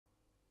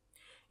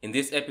In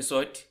this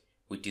episode,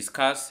 we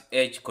discuss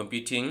edge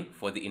computing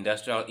for the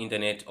industrial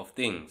Internet of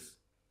Things.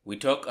 We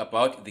talk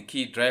about the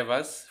key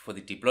drivers for the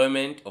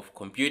deployment of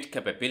compute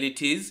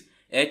capabilities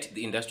at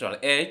the industrial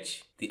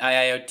edge, the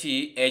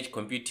IIoT edge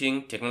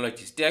computing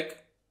technology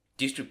stack,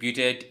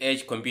 distributed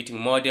edge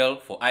computing model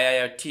for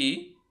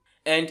IIoT,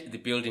 and the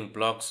building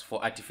blocks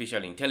for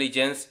artificial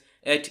intelligence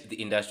at the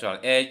industrial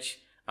edge,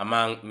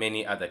 among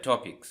many other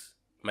topics.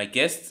 My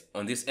guests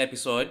on this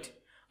episode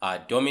are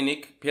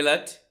Dominik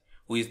Pilat,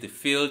 who is the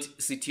field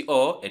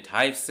CTO at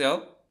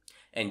Hivecell,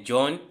 and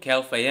John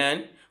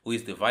Kalfayan, who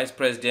is the Vice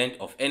President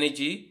of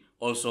Energy,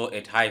 also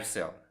at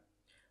Hivecell.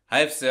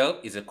 Hivecell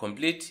is a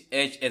complete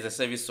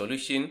edge-as-a-service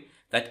solution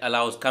that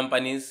allows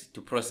companies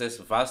to process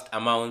vast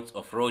amounts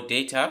of raw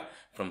data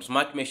from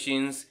smart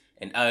machines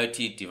and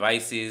IoT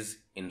devices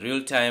in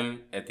real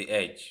time at the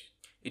edge.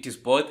 It is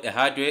both a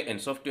hardware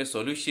and software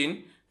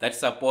solution that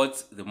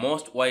supports the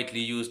most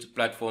widely used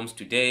platforms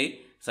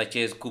today, such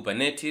as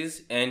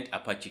Kubernetes and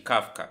Apache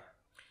Kafka.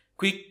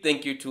 Quick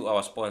thank you to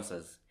our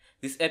sponsors.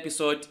 This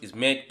episode is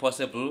made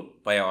possible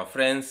by our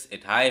friends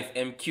at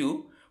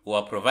HiveMQ, who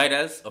are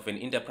providers of an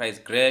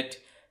enterprise-grade,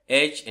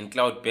 edge and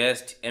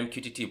cloud-based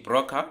MQTT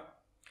broker,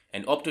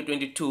 and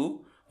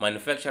Opto22,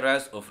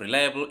 manufacturers of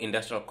reliable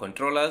industrial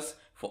controllers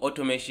for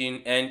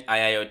automation and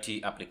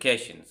IIoT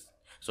applications.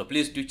 So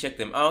please do check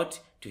them out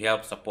to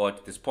help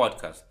support this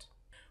podcast.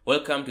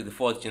 Welcome to the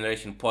 4th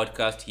Generation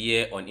podcast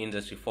here on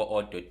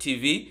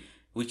Industry4.tv,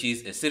 which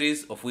is a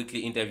series of weekly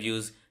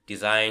interviews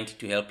designed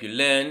to help you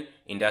learn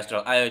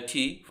industrial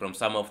IoT from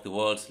some of the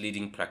world's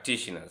leading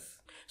practitioners.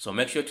 So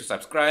make sure to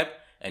subscribe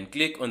and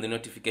click on the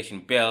notification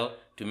bell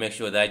to make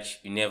sure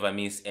that you never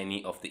miss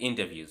any of the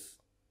interviews.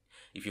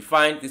 If you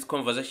find this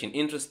conversation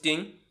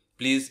interesting,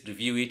 please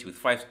review it with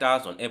 5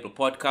 stars on Apple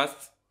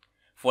Podcasts,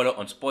 follow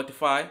on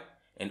Spotify,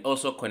 and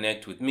also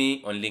connect with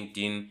me on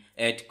LinkedIn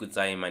at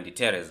Kudzai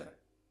Manditeresa.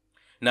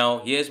 Now,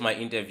 here's my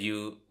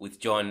interview with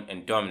John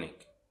and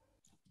Dominik.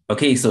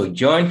 Okay, so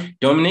John,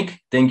 Dominik,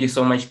 thank you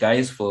so much,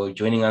 guys, for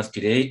joining us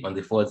today on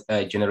the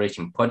 4th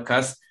Generation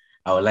podcast.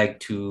 I would like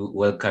to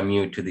welcome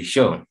you to the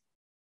show.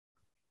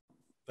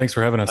 Thanks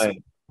for having us. Hi.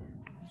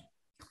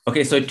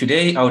 Okay, so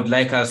today I would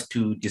like us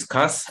to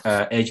discuss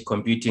edge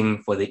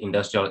computing for the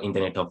industrial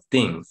Internet of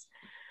Things.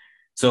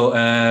 So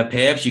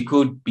perhaps you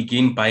could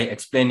begin by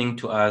explaining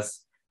to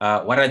us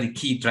what are the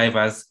key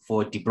drivers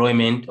for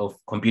deployment of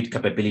compute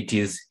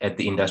capabilities at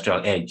the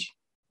industrial edge?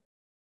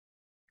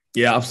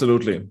 Yeah,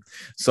 absolutely.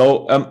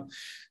 So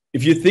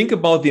if you think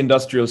about the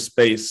industrial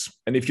space,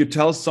 and if you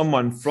tell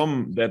someone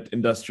from that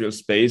industrial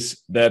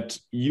space that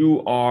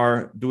you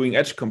are doing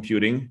edge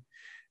computing,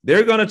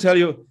 they're going to tell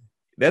you,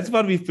 that's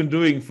what we've been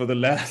doing for the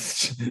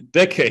last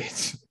decade.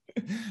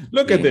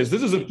 Look at this.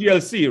 This is a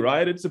PLC,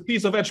 right? It's a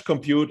piece of edge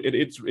compute.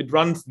 It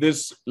runs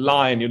this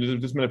line,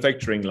 this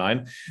manufacturing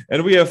line.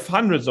 And we have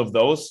hundreds of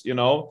those,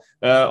 on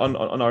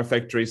our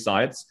factory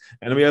sites.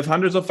 And we have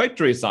hundreds of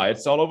factory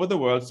sites all over the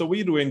world. So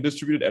we're doing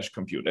distributed edge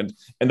compute. And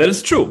that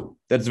is true.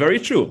 That's very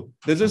true.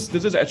 This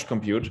is edge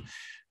compute.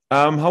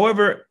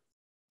 However,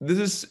 this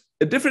is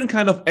a different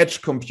kind of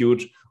edge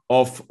compute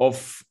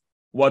of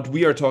what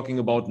we are talking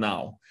about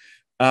now.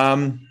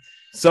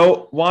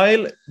 So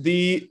while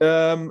the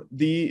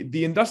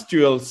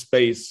industrial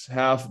space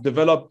have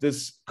developed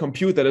this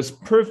compute that is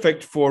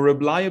perfect for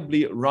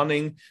reliably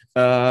running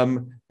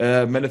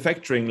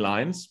manufacturing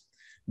lines,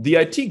 the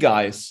IT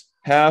guys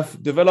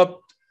have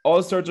developed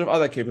all sorts of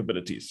other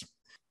capabilities.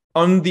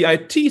 On the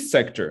IT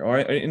sector or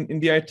in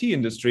the IT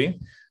industry,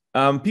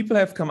 people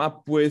have come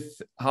up with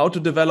how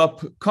to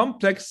develop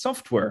complex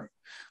software,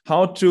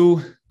 how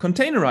to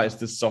containerize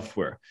this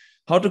software,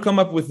 how to come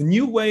up with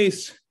new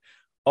ways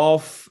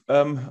of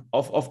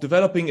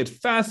developing it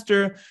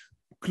faster,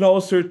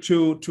 closer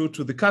to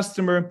the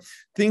customer,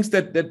 things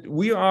that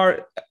we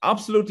are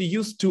absolutely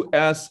used to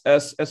as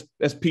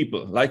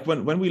people. Like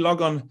when we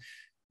log on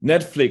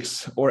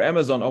Netflix or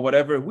Amazon or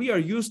whatever, we are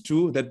used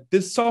to that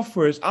this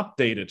software is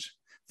updated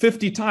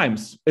 50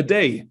 times a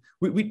day.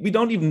 We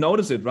don't even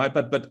notice it, right?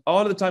 But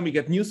all the time we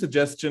get new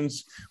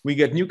suggestions, we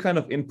get new kind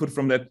of input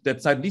from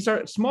that side. These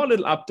are small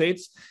little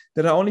updates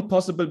that are only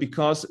possible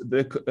because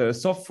the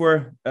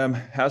software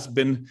has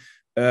been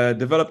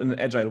developed in an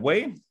agile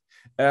way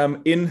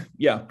in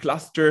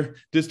cluster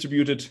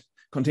distributed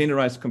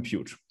containerized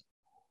compute.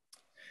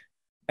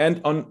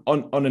 And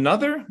on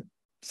another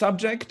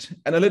subject,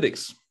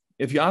 analytics.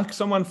 If you ask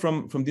someone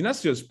from the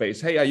industrial space,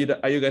 hey,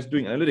 are you guys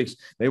doing analytics?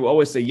 They will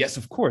always say, yes,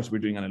 of course, we're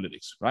doing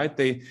analytics,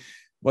 right?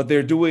 What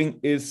they're doing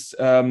is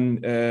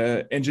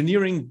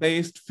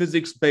engineering-based,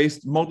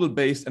 physics-based,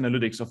 model-based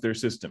analytics of their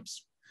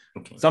systems.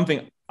 Okay.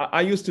 Something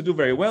I used to do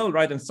very well,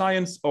 right? In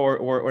science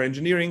or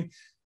engineering,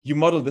 you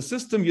model the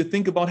system, you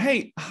think about,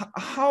 hey,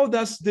 how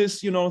does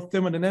this,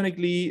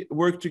 thermodynamically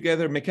work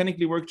together,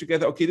 mechanically work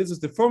together? Okay, this is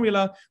the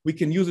formula. We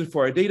can use it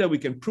for our data. We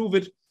can prove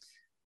it.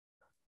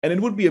 And it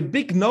would be a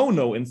big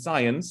no-no in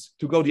science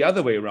to go the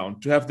other way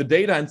around, to have the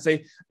data and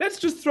say, let's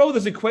just throw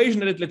this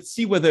equation at it, let's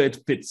see whether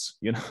it fits.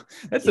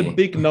 That's a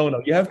big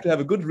no-no. You have to have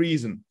a good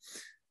reason.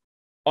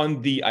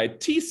 On the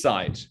IT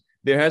side,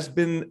 there has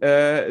been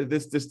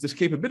this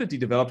capability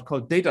developed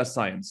called data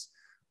science,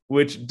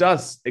 which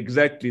does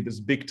exactly this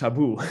big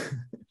taboo.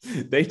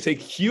 They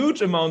take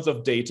huge amounts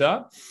of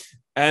data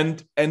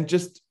and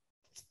just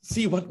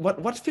see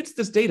what fits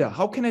this data.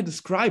 How can I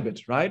describe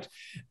it, right?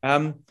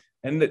 And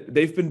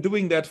they've been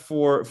doing that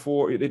for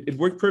it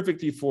worked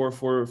perfectly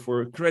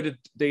for credit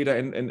data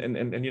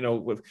and you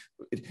know,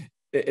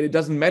 it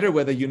doesn't matter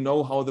whether you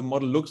know how the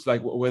model looks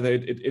like, whether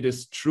it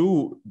is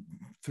true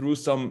through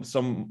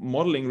some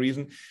modeling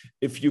reason.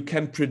 If you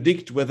can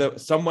predict whether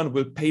someone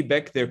will pay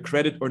back their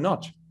credit or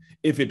not,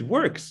 if it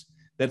works,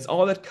 that's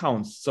all that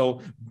counts.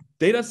 So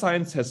data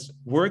science has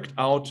worked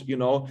out, you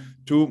know,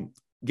 to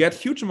get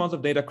huge amounts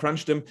of data,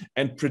 crunch them,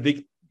 and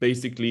predict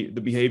basically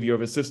the behavior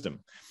of a system.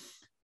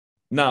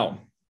 Now,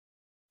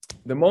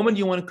 the moment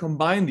you want to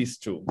combine these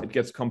two, it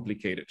gets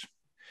complicated.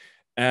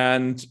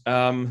 And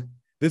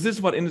this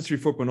is what Industry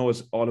 4.0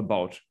 is all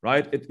about,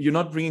 right? You're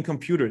not bringing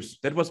computers.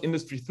 That was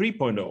Industry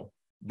 3.0,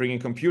 bringing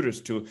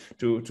computers to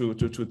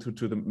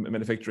the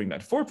manufacturing line.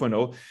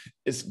 4.0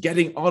 is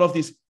getting all of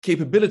these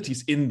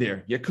capabilities in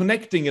there. You're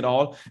connecting it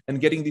all and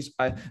getting these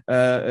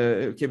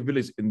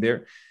capabilities in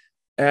there.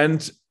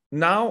 And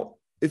now,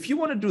 if you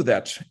want to do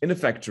that in a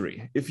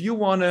factory, if you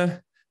want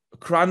to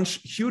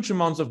crunch huge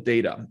amounts of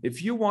data,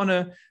 if you want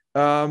to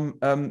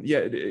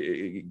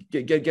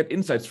get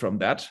insights from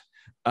that,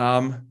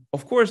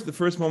 of course, the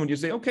first moment you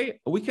say, okay,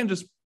 we can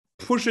just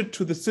push it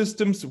to the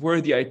systems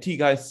where the IT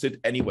guys sit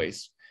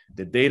anyways,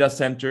 the data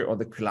center or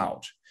the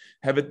cloud.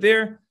 Have it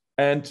there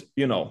and,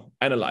 you know,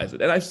 analyze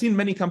it. And I've seen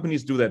many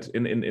companies do that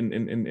in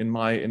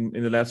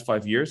the last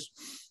 5 years.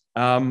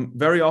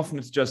 Very often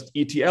it's just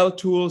ETL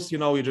tools, you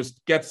know, you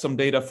just get some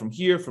data from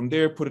here, from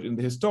there, put it in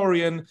the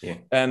historian,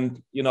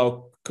 and, you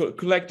know,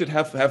 collect it,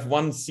 have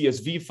one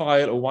CSV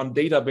file or one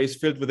database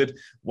filled with it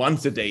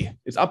once a day.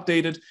 It's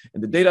updated,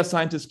 and the data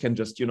scientist can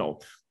just, you know,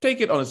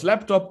 take it on his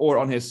laptop or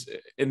on his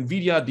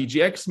NVIDIA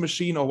DGX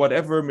machine or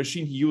whatever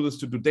machine he uses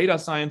to do data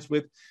science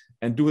with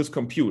and do his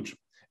compute.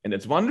 And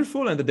it's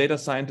wonderful, and the data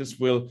scientist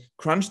will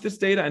crunch this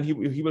data, and he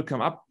will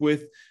come up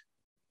with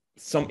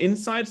some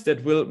insights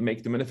that will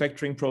make the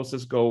manufacturing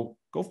process go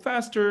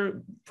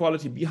faster,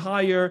 quality be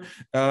higher,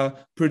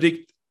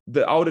 predict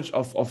the outage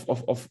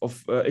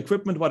of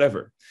equipment,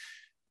 whatever.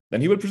 Then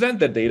he will present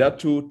that data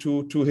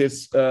to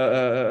his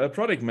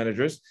product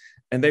managers,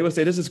 and they will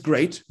say, this is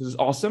great, this is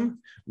awesome.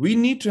 We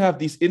need to have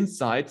these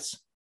insights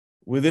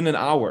within an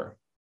hour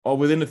or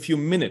within a few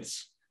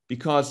minutes,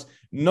 because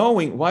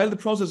knowing while the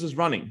process is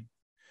running,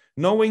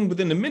 knowing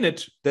within a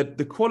minute that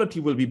the quality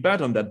will be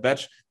bad on that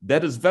batch,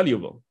 that is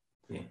valuable.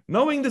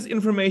 Knowing this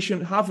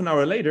information half an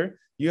hour later,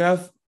 you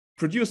have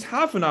produced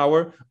half an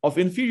hour of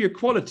inferior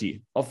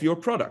quality of your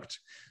product.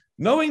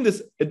 Knowing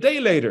this a day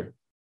later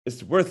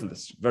is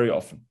worthless very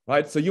often,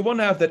 right? So you want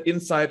to have that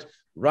insight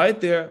right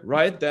there,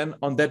 right then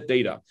on that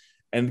data.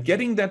 And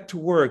getting that to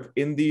work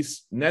in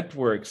these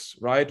networks,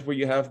 right, where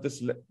you have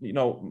this, you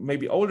know,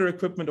 maybe older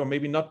equipment or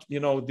maybe not, you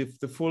know,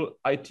 the full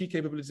IT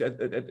capabilities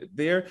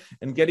there,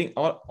 and getting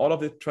all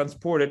of it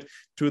transported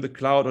to the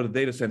cloud or the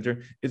data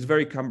center is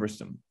very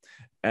cumbersome.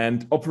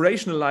 And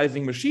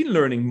operationalizing machine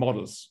learning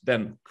models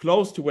then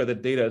close to where the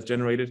data is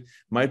generated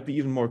might be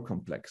even more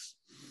complex.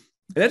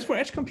 And that's where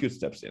edge compute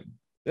steps in.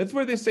 That's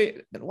where they say,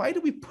 why do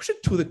we push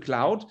it to the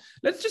cloud?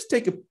 Let's just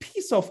take a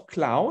piece of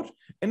cloud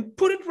and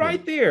put it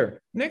right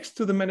there next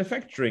to the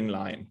manufacturing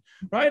line,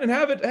 right? And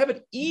have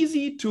it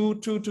easy to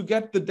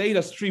get the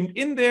data streamed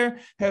in there,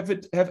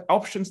 have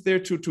options there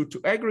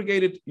to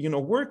aggregate it, you know,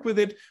 work with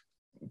it,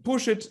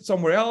 push it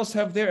somewhere else,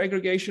 have their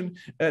aggregation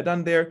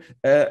done there,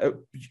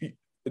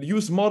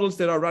 use models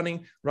that are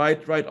running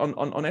right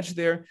on edge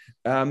there,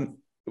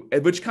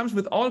 which comes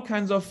with all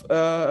kinds of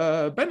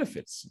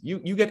benefits.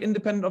 You get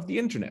independent of the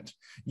internet.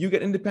 You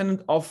get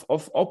independent of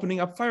opening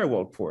up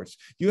firewall ports.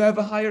 You have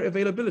a higher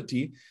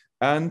availability.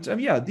 And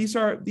these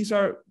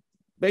are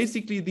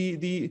basically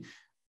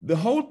the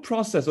whole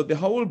process, or the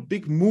whole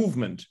big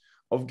movement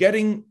of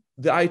getting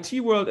the IT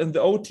world and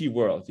the OT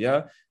world,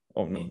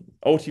 oh no,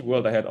 OT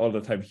world I had all the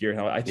time here,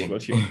 now IT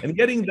world here, and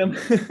getting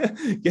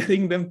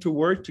them to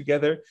work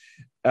together.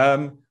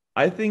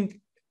 I think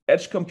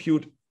edge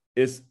compute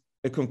is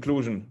a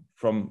conclusion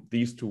from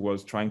these two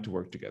worlds trying to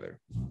work together.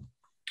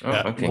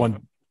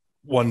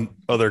 One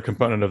other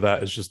component of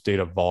that is just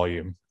data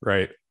volume,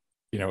 right?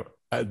 You know,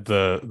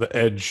 the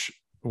edge,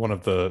 one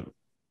of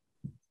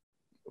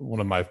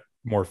my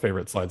more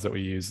favorite slides that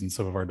we use in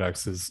some of our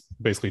decks is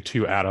basically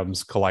two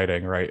atoms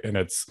colliding, right? And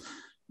it's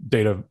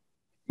data,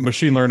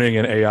 machine learning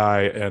and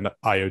AI and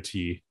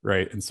IoT,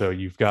 right? And so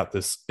you've got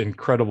this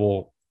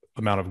incredible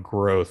amount of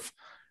growth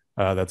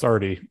that's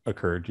already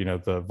occurred. You know,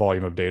 the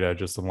volume of data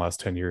just in the last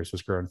 10 years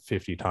has grown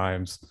 50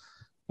 times.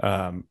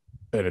 And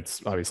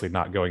it's obviously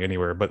not going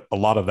anywhere, but a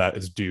lot of that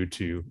is due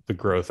to the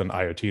growth in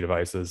IoT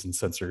devices and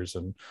sensors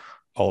and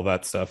all of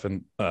that stuff.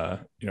 And,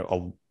 you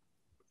know,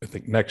 I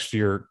think next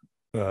year,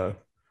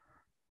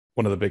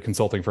 one of the big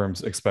consulting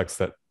firms expects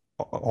that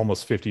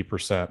almost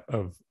 50%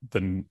 of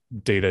the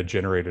data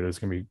generated is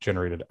going to be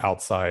generated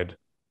outside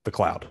the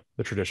cloud,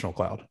 the traditional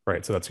cloud,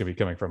 right? So that's going to be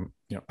coming from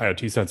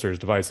IoT sensors,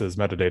 devices,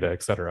 metadata,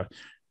 et cetera.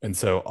 And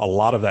so a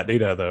lot of that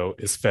data, though,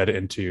 is fed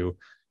into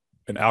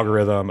an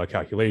algorithm, a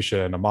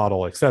calculation, a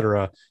model, et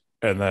cetera.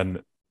 And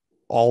then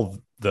all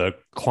the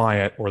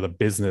client or the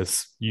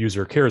business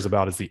user cares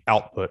about is the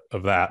output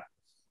of that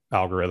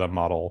algorithm,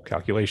 model,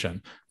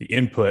 calculation. The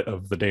input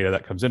of the data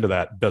that comes into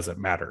that doesn't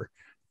matter,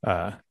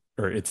 or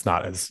it's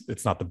not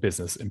the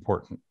business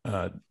important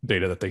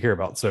data that they care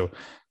about. So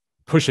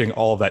pushing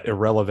all of that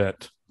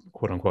irrelevant,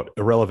 quote unquote,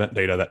 irrelevant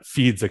data that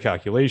feeds a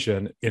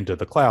calculation into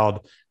the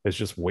cloud is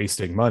just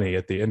wasting money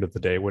at the end of the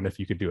day, when if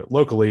you could do it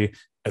locally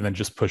and then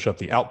just push up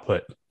the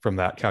output from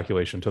that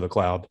calculation to the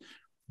cloud,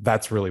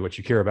 that's really what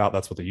you care about.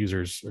 That's what the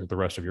users or the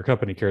rest of your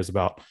company cares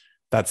about.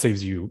 That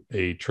saves you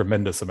a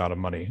tremendous amount of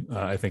money.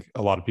 I think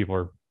a lot of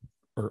people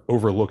are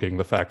overlooking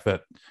the fact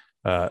that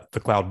the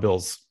cloud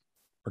bills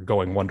are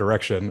going one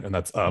direction, and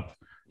that's up.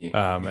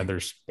 And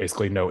there's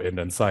basically no end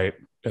in sight.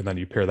 And then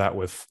you pair that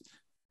with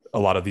a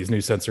lot of these new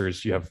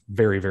sensors, you have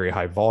very, very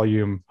high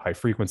volume, high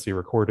frequency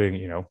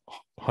recording,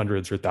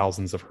 hundreds or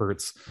thousands of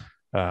hertz.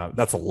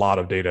 That's a lot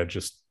of data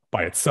just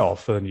by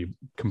itself. And then you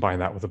combine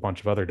that with a bunch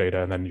of other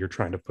data, and then you're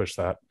trying to push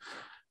that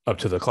up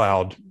to the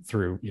cloud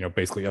through,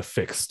 basically a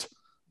fixed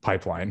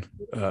pipeline,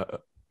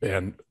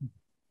 and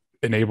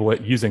enable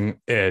it. Using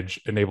Edge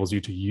enables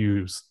you to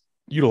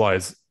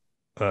utilize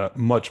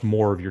much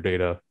more of your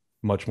data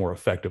much more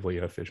effectively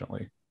and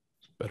efficiently.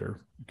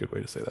 Good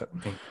way to say that.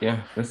 Okay.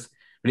 Yeah, that's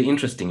really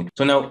interesting.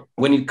 So now,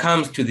 when it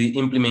comes to the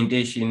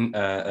implementation,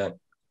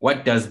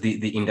 what does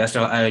the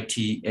industrial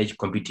IoT edge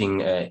computing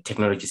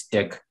technology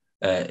stack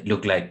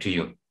look like to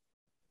you?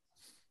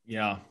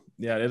 Yeah,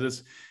 it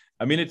is.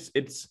 I mean,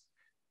 it's,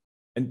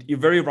 and you're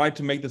very right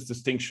to make this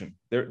distinction.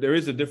 There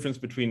is a difference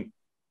between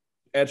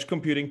edge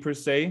computing per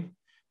se.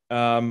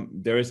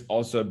 There is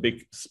also a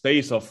big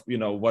space of,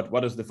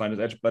 what is defined as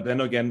edge, but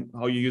then again,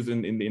 how you use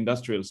it in the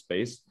industrial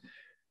space.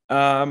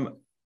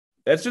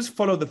 Let's just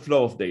follow the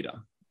flow of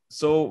data.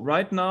 So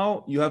right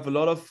now you have a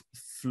lot of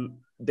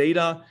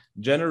data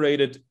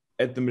generated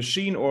at the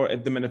machine or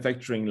at the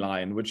manufacturing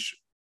line, which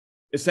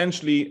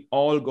essentially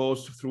all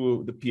goes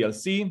through the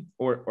PLC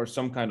or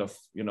some kind of,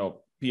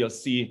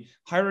 PLC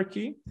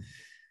hierarchy.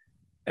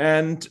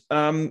 And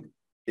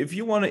if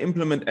you want to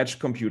implement edge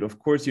compute, of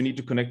course, you need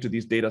to connect to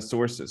these data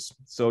sources.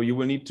 So you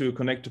will need to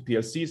connect to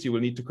PLCs, you will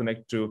need to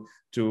connect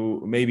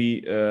to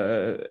maybe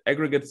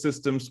aggregate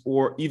systems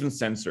or even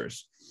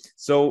sensors.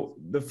 So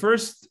the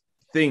first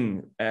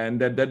thing, and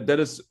that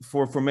is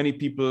for many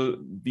people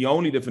the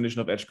only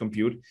definition of edge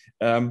compute,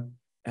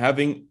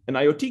 having an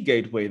IoT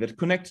gateway that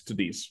connects to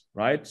these,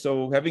 right?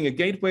 So having a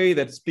gateway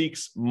that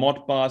speaks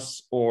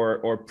Modbus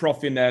or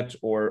Profinet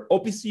or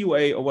OPC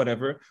UA or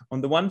whatever on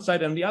the one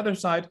side, and the other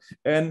side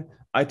an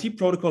IT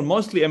protocol,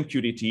 mostly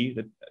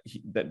MQTT,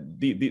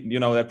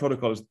 that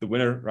protocol is the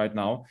winner right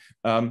now,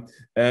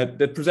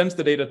 that presents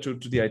the data to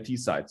the IT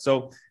side.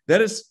 So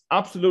that is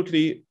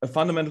absolutely a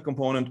fundamental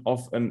component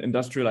of an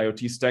industrial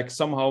IoT stack,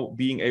 somehow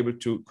being able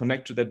to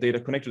connect to that data,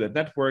 connect to that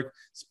network,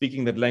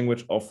 speaking that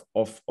language of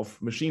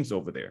machines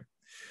over there.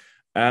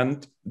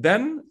 And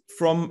then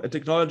from a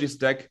technology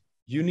stack,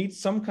 you need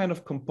some kind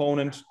of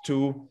component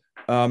to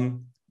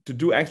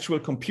do actual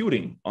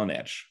computing on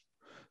edge.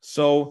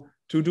 So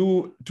to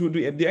do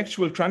the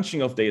actual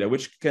crunching of data,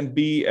 which can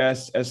be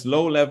as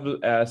low level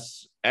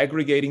as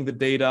aggregating the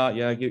data,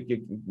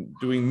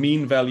 doing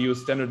mean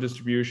values, standard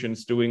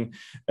distributions, doing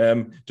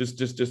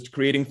just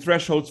creating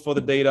thresholds for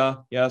the data.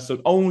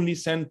 So only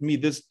send me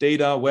this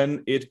data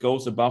when it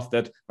goes above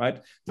that, right?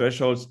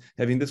 Thresholds,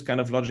 having this kind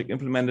of logic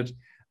implemented,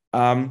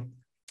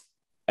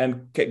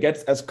 and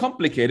gets as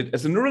complicated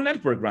as a neural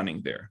network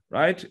running there,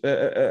 right?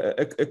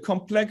 A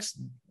complex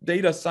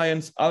data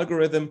science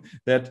algorithm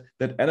that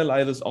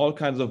analyzes all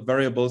kinds of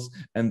variables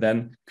and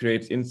then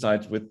creates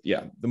insights with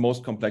the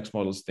most complex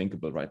models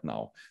thinkable right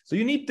now. So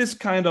you need this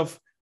kind of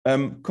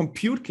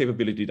compute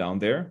capability down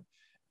there,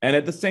 and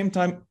at the same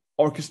time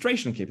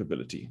orchestration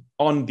capability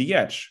on the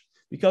edge,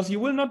 because you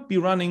will not be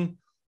running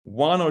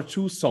one or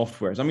two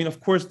softwares. I mean, of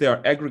course, there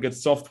are aggregate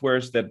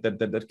softwares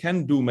that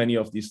can do many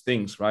of these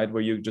things, right?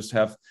 Where you just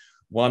have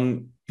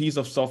one piece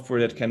of software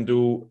that can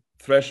do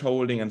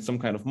thresholding and some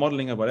kind of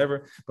modeling or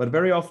whatever. But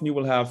very often you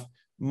will have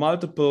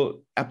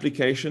multiple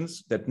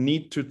applications that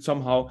need to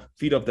somehow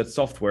feed off that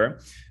software,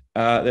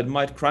 that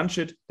might crunch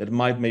it, that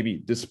might maybe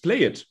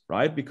display it,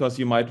 right? Because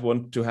you might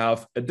want to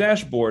have a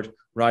dashboard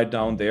right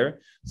down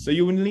there. So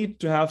you will need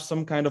to have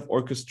some kind of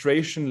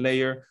orchestration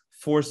layer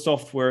for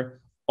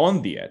software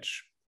on the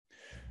edge.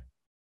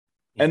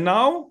 And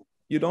now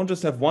you don't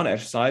just have one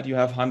edge site, you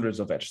have hundreds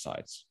of edge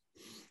sites.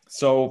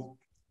 So,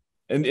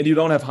 and you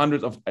don't have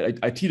hundreds of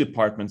IT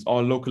departments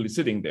all locally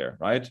sitting there,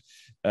 right?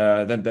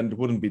 Then it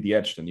wouldn't be the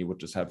edge, then you would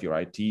just have your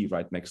IT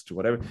right next to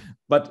whatever.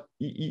 But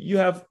you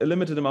have a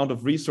limited amount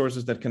of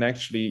resources that can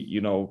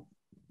actually,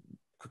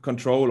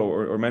 control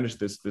or manage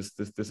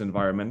this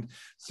environment.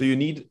 So you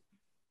need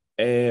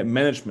a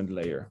management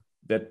layer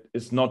that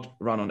is not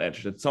run on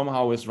edge, that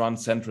somehow is run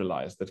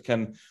centralized, that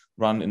can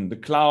run in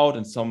the cloud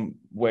in some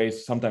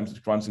ways. Sometimes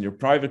it runs in your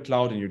private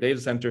cloud in your data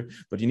center,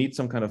 but you need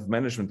some kind of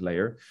management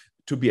layer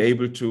to be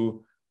able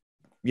to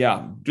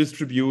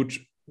distribute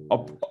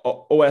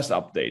OS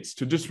updates,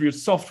 to distribute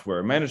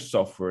software, manage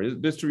software,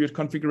 distribute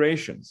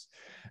configurations.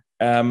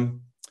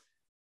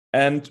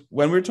 And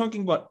when we're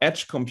talking about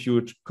edge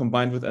compute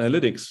combined with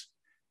analytics,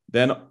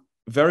 then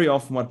very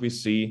often what we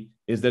see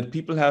is that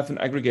people have an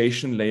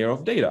aggregation layer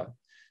of data.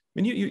 I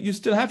mean, you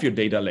still have your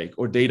data lake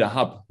or data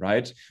hub,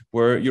 right?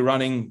 Where you're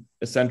running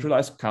a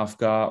centralized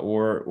Kafka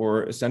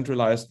or a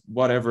centralized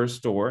whatever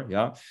store,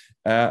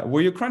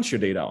 where you crunch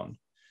your data on.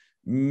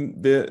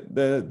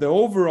 The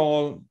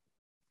overall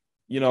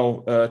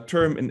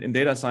term in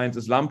data science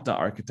is lambda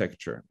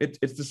architecture.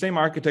 It's the same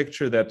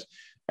architecture that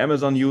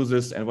Amazon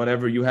uses and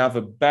whatever. You have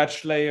a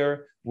batch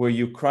layer where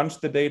you crunch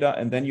the data,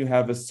 and then you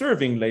have a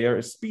serving layer,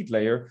 a speed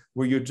layer,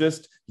 where you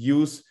just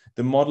use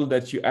the model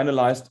that you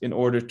analyzed in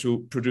order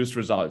to produce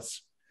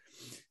results.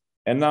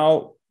 And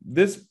now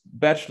this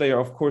batch layer,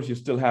 of course, you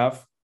still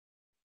have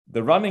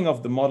the running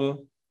of the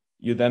model,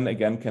 you then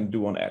again can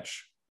do on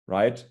edge,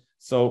 right?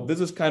 So this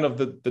is kind of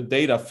the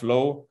data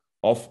flow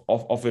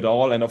of it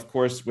all. And of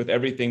course, with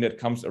everything that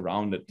comes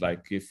around it,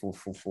 like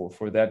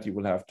for that, you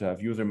will have to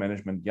have user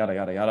management, yada,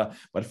 yada, yada.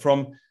 But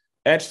from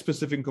edge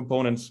specific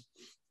components,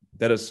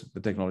 that is the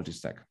technology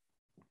stack.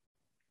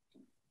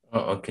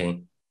 Oh,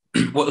 okay.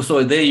 Well,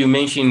 so there you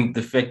mentioned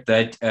the fact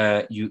that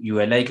you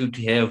are likely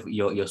to have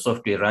your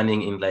software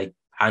running in like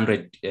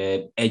 100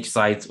 edge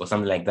sites or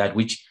something like that,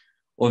 which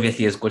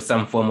obviously has got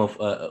some form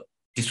of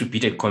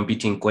distributed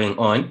computing going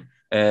on,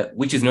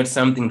 which is not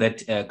something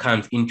that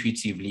comes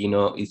intuitively,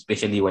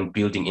 especially when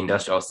building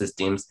industrial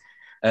systems.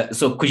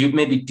 So could you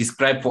maybe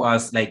describe for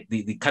us like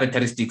the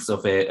characteristics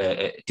of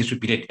a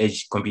distributed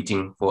edge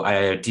computing for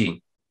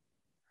IIoT?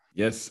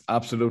 Yes,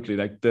 absolutely.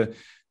 Like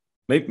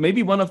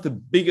maybe one of the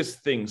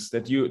biggest things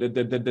that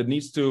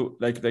needs to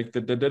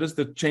that is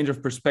the change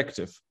of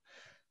perspective.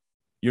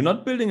 You're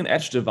not building an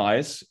edge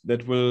device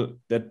that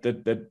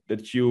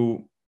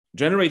you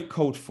generate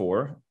code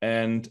for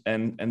and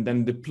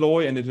then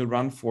deploy, and it will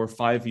run for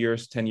 5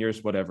 years, 10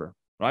 years, whatever.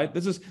 Right?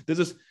 This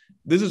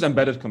is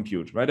embedded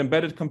compute, right?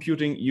 Embedded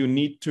computing, you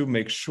need to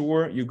make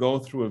sure you go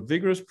through a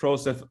vigorous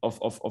process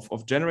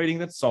of generating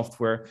that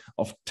software,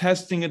 of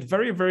testing it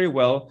very, very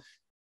well,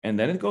 and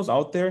then it goes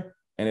out there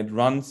and it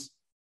runs,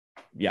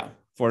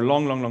 for a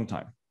long, long, long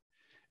time.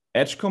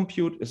 Edge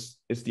compute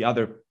is the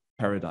other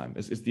paradigm.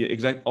 Is the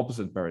exact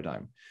opposite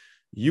paradigm.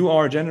 You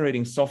are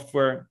generating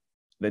software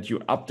that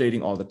you're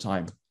updating all the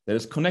time, that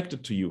is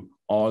connected to you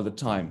all the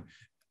time.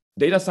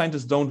 Data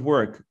scientists don't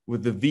work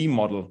with the V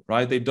model,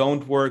 right? They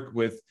don't work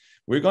with,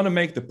 we're going to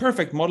make the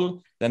perfect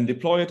model, then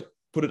deploy it,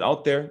 put it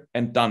out there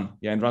and done.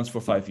 And runs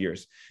for 5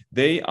 years.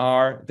 They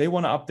want to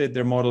update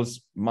their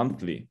models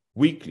monthly,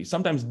 weekly,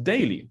 sometimes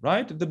daily,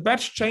 right? The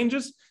batch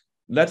changes.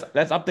 Let's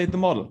update the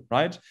model,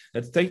 right?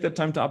 Let's take the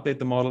time to update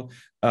the model.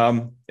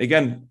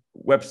 Again,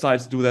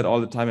 websites do that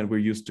all the time and we're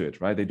used to it,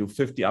 right? They do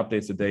 50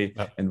 updates a day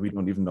and we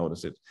don't even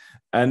notice it.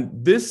 And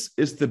this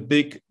is the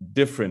big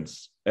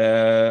difference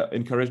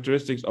in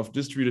characteristics of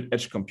distributed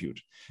edge compute.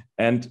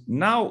 And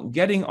now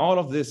getting all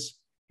of this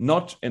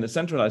not in a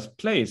centralized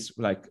place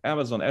like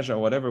Amazon, Azure, or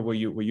whatever, where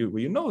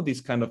you know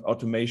these kind of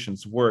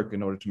automations work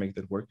in order to make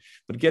that work,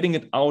 but getting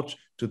it out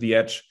to the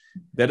edge,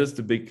 that is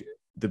the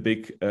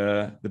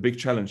big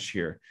challenge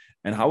here.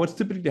 And how it's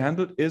typically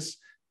handled is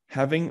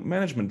having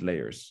management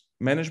layers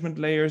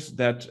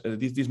that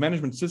these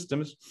management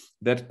systems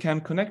that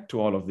can connect to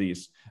all of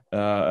these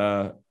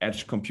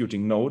edge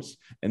computing nodes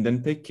and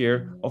then take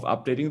care of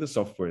updating the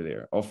software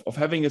there, of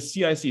having a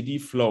CI/CD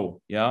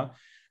flow,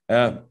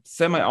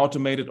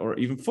 semi-automated or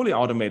even fully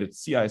automated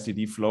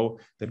CI/CD flow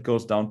that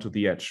goes down to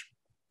the edge.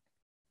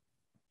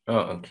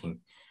 Oh, okay.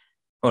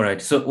 All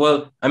right. So,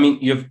 well, I mean,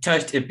 you've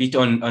touched a bit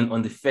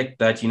on the fact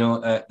that,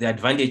 the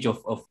advantage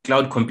of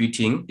cloud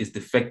computing is the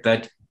fact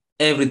that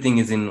everything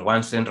is in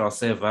one central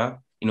server,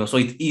 so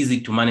it's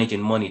easy to manage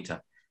and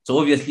monitor. So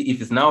obviously,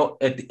 if it's now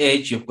at the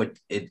edge, you've got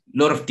a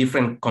lot of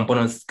different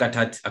components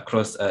scattered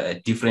across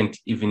different,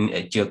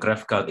 even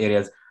geographical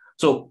areas.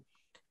 So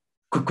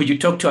could you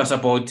talk to us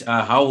about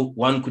how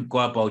one could go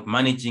about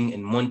managing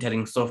and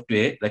monitoring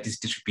software that is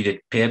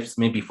distributed, perhaps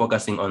maybe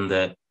focusing on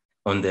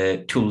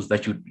the tools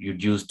that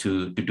you'd use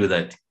to do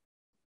that?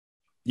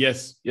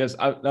 Yes.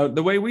 Now,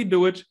 the way we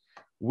do it,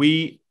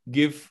 we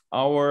give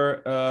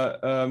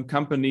our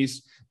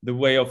companies the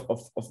way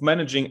of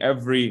managing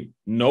every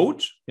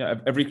node,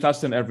 every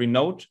cluster and every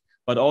node,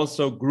 but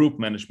also group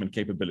management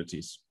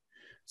capabilities.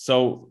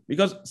 So,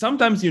 because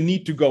sometimes you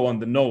need to go on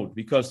the node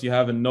because you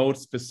have a node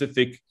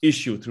specific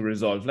issue to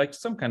resolve, like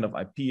some kind of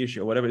IP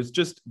issue or whatever. It's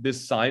just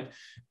this side.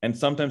 And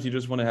sometimes you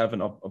just want to have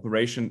an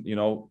operation,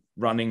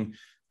 running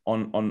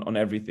on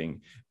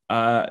everything.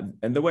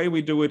 And the way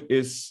we do it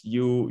is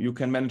you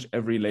can manage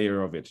every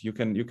layer of it. You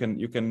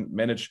can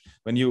manage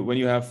when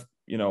you have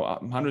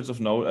hundreds of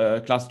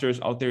node clusters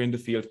out there in the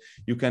field.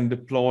 You can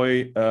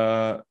deploy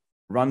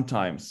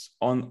runtimes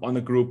on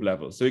a group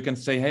level. So you can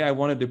say, hey, I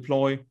want to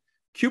deploy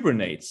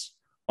Kubernetes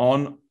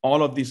on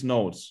all of these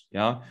nodes.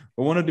 Yeah,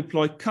 I want to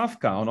deploy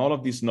Kafka on all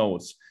of these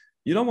nodes.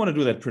 You don't want to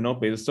do that per node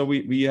basis. So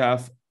we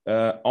have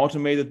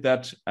automated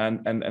that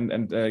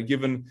and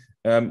given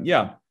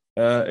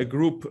a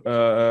group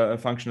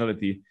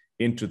functionality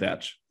into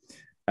that.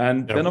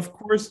 And then of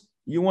course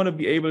you want to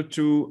be able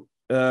to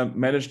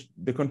manage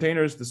the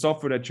containers, the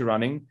software that you're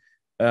running.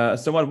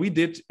 So what we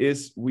did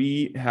is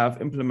we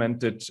have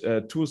implemented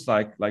tools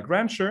like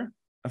Rancher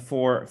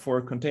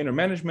for container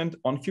management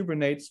on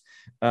Kubernetes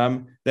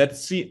that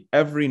see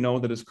every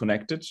node that is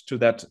connected to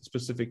that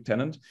specific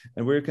tenant,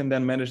 and where you can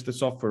then manage the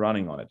software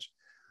running on it.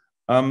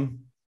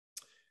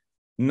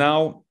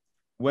 Now,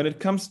 when it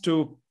comes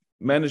to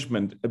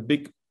management, a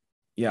big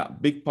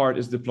part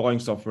is deploying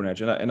software on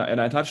edge,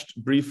 and I touched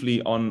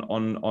briefly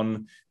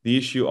on the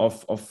issue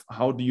of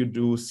how do you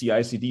do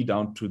CI/CD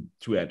down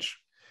to edge.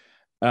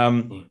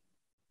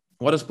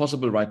 What is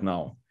possible right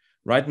now?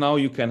 Right now,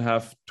 you can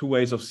have two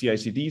ways of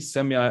CI/CD: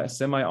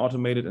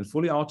 semi-automated and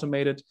fully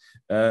automated,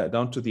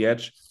 down to the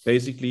edge.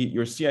 Basically,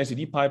 your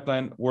CI/CD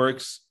pipeline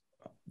works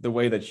the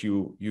way that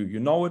you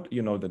know it,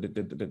 you know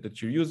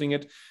that you're using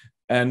it,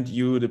 and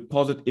you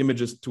deposit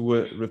images to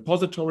a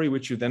repository,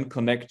 which you then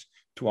connect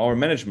to our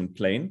management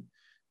plane,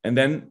 and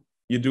then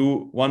you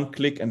do one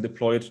click and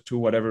deploy it to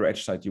whatever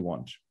edge site you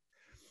want.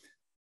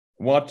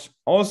 What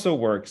also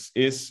works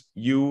is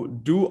you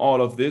do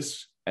all of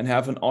this and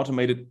have an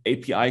automated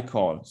API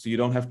call, so you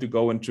don't have to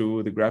go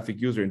into the graphic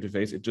user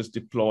interface. It just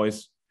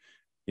deploys,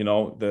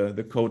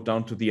 the code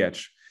down to the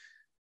edge.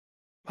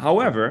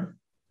 However,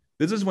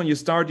 this is when you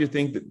start, you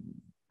think that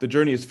the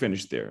journey is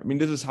finished there. I mean,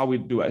 this is how we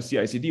do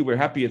CI/CD. We're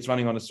happy it's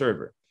running on a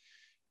server.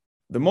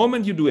 The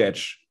moment you do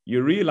edge,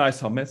 you realize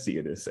how messy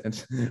it is. And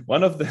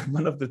one of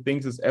the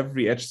things is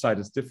every edge site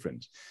is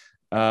different.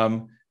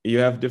 You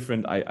have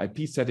different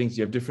IP settings.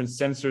 You have different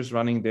sensors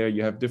running there.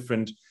 You have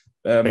different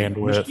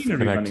bandwidth,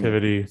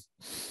 connectivity.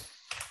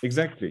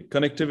 Exactly,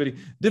 connectivity,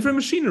 different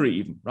machinery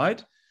even,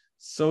 right?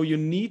 So you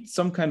need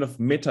some kind of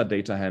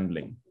metadata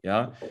handling,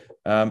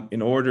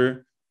 in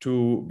order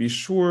to be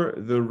sure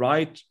the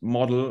right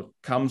model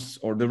comes,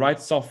 or the right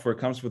software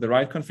comes with the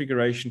right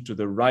configuration to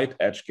the right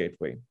edge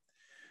gateway.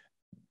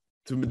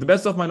 To the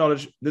best of my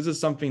knowledge, this is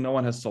something no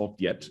one has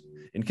solved yet.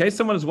 In case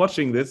someone is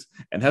watching this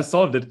and has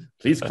solved it,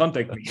 please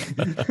contact me.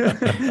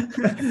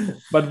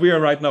 But we are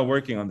right now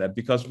working on that,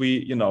 because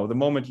the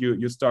moment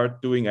you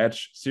start doing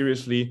edge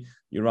seriously,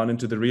 you run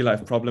into the real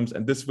life problems.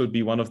 And this will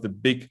be one of the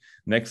big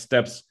next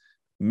steps,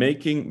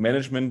 making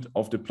management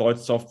of deployed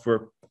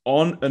software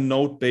on a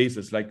node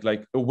basis, like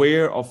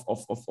aware of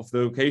the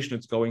location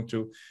it's going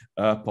to,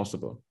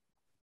 possible.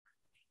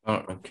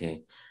 Oh,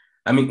 okay.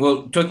 I mean,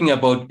 well, talking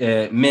about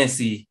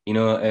messy,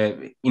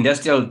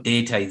 industrial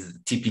data is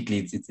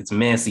typically it's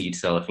messy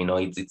itself.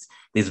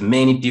 There's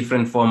many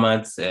different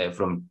formats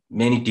from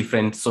many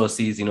different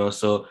sources.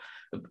 So,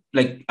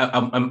 like,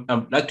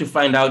 I'd like to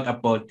find out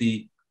about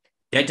the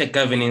data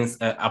governance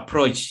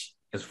approach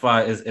as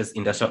far as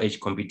industrial edge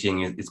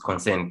computing is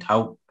concerned.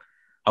 How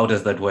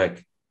does that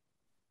work?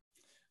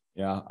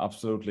 Yeah,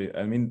 absolutely.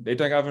 I mean,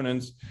 data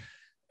governance,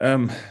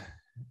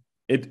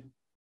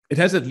 it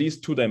has at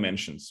least two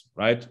dimensions,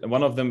 right?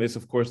 One of them is,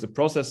 of course, the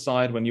process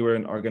side. When you are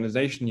an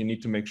organization, you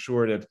need to make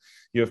sure that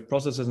you have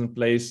processes in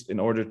place in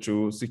order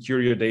to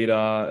secure your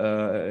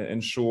data,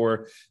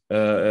 ensure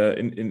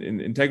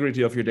in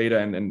integrity of your data,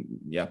 and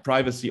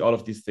privacy, all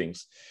of these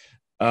things.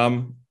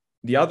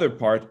 The other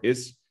part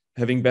is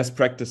having best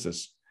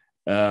practices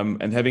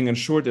and having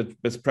ensured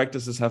that best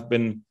practices have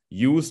been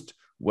used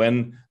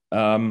when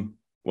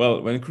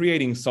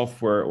creating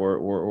software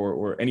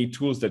or any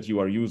tools that you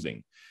are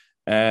using.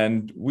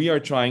 And we are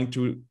trying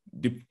to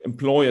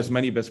employ as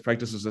many best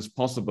practices as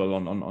possible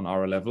on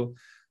our level.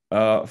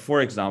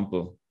 For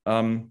example,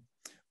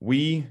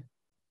 we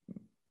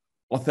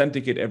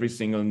authenticate every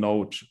single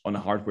node on a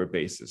hardware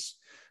basis.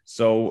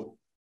 So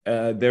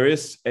there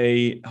is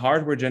a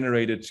hardware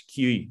generated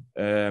key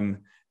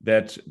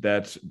that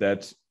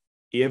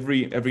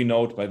every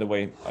node, by the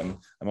way, I'm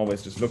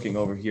always just looking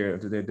over here.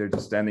 They're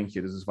just standing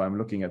here. This is why I'm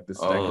looking at this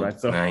stack, right?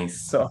 So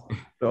nice. So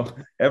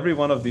every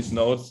one of these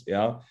nodes,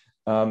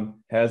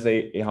 has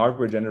a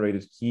hardware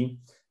generated key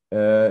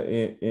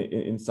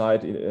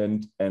inside,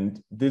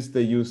 and this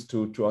they use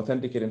to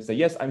authenticate and say,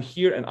 yes, I'm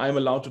here and I'm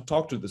allowed to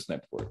talk to this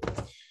network.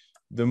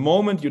 The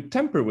moment you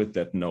tamper with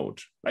that node,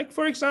 like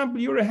for example,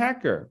 you're a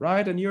hacker,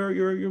 right? And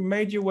you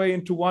made your way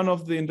into one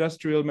of the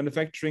industrial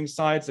manufacturing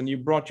sites, and you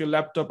brought your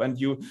laptop and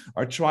you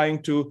are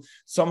trying to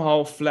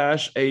somehow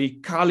flash a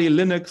Kali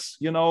Linux,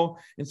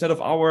 instead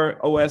of our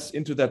OS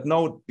into that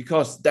node,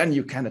 because then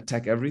you can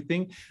attack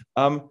everything.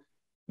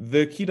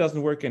 The key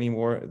doesn't work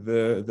anymore.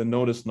 The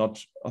node is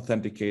not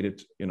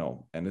authenticated,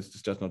 and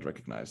it's just not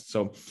recognized.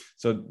 So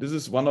this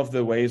is one of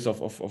the ways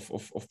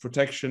of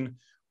protection.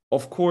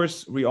 Of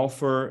course, we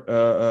offer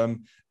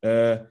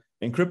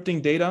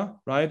encrypting data,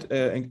 right?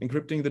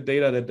 Encrypting the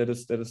data that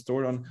is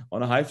stored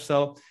on a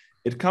Hivecell.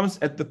 It comes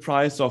at the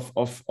price of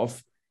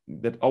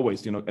that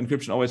always,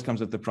 encryption always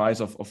comes at the price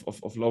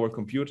of lower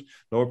compute,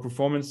 lower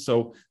performance.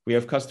 So we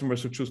have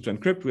customers who choose to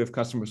encrypt. We have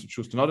customers who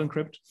choose to not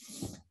encrypt.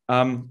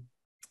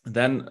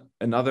 Then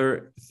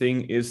another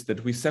thing is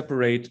that we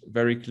separate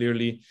very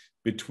clearly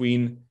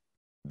between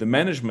the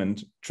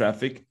management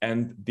traffic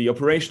and the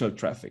operational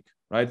traffic,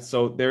 right?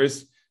 So there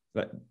is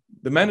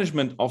the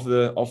management of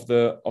the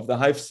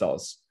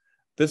Hivecells.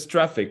 This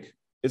traffic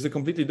is a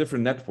completely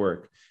different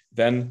network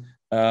than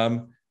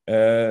the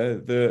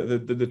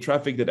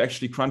traffic that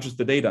actually crunches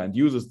the data and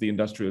uses the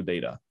industrial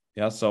data.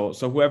 Yeah. So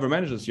whoever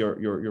manages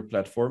your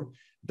platform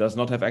does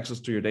not have access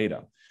to your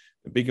data.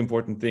 A big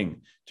important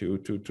thing to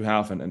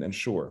have and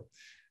ensure.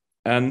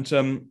 And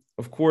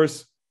of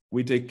course,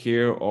 we take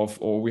care of,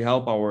 or we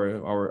help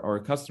our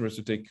customers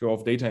to take care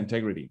of data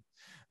integrity.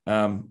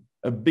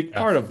 A big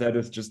part of that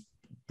is just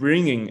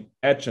bringing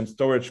edge and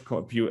storage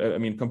compute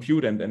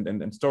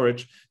and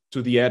storage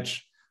to the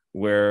edge,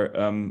 where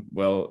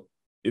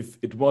if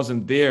it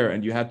wasn't there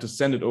and you had to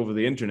send it over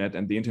the internet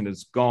and the internet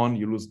is gone,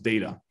 you lose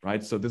data,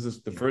 right? So this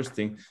is the first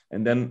thing.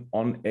 And then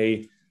on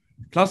a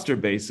cluster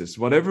basis,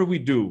 whatever we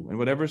do and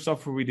whatever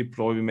software we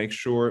deploy, we make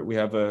sure we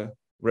have a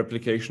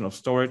replication of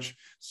storage.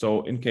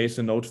 So in case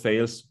a node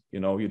fails,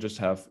 you just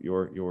have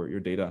your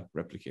data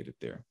replicated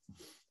there.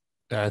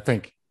 I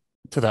think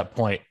to that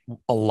point,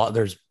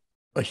 there's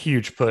a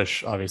huge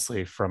push,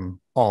 obviously,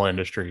 from all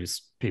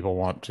industries. People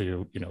want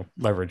to,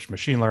 leverage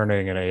machine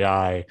learning and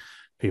AI.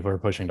 People are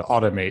pushing to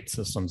automate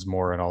systems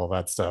more and all of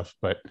that stuff.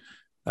 But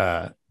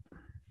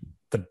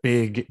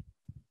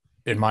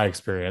in my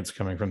experience,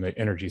 coming from the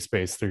energy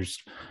space,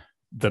 there's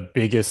the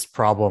biggest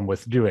problem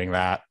with doing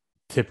that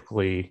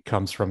typically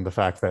comes from the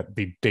fact that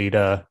the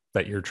data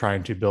that you're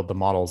trying to build the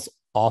models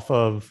off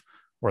of,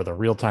 or the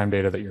real-time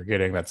data that you're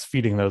getting that's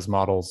feeding those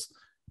models,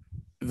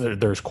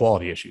 there's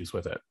quality issues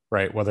with it,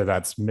 right? Whether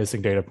that's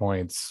missing data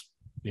points,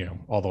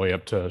 all the way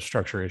up to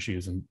structure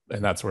issues and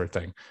that sort of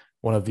thing.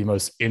 One of the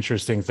most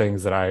interesting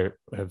things that I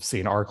have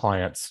seen our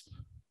clients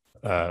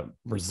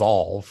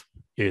resolve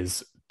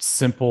is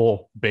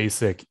simple,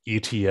 basic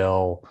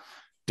ETL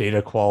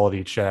data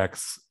quality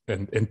checks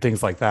and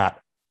things like that.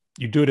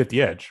 You do it at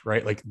the edge,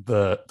 right? Like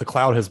the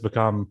cloud has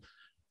become,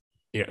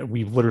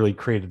 we've literally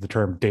created the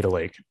term data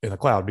lake in the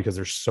cloud because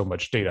there's so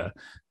much data.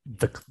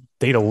 The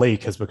data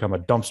lake has become a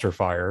dumpster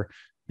fire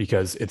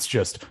because it's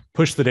just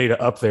push the data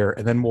up there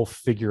and then we'll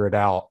figure it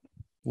out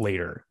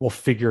later. We'll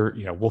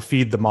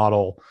feed the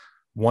model,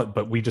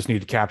 but we just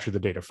need to capture the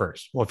data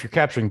first. Well, if you're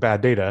capturing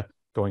bad data,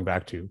 going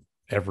back to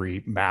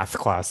every math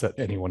class that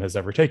anyone has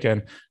ever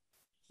taken,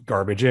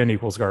 garbage in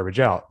equals garbage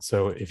out.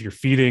 So if you're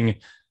feeding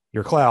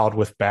your cloud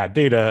with bad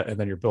data and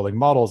then you're building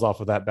models off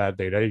of that bad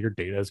data,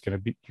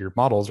 your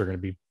models are going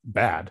to be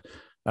bad.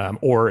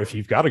 Or if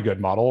you've got a good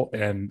model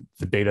and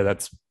the data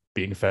that's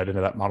being fed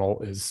into that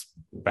model is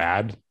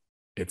bad,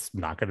 it's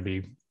not going to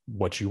be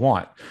what you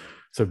want.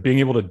 So being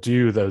able to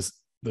do those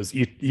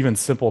even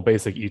simple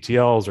basic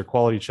ETLs or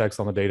quality checks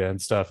on the data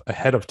and stuff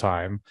ahead of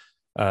time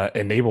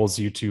enables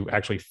you to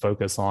actually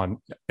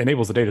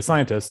enables the data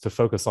scientist to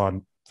focus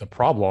on the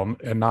problem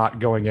and not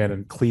going in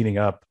and cleaning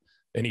up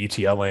and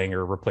ETLing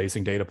or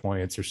replacing data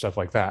points or stuff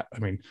like that. I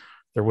mean,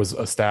 there was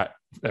a stat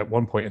at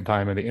one point in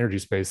time in the energy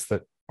space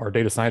that our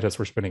data scientists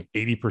were spending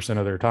 80%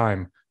 of their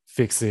time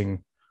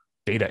fixing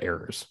data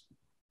errors,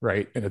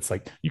 right? And it's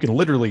like, you can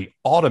literally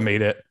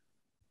automate it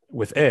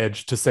with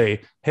Edge to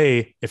say,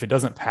 hey, if it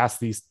doesn't pass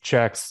these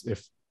checks,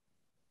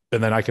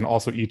 and then I can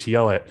also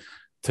ETL it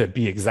to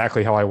be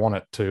exactly how I want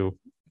it to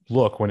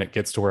look when it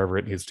gets to wherever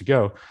it needs to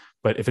go.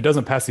 But if it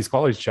doesn't pass these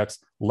quality checks,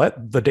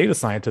 let the data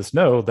scientist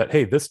know that,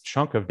 hey, this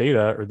chunk of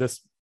data or this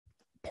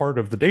part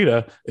of the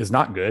data is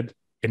not good,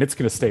 and it's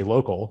going to stay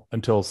local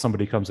until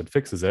somebody comes and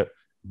fixes it,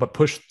 but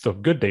push the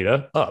good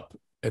data up.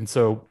 And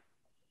so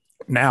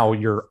now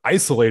you're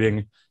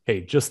isolating,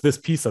 hey, just this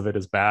piece of it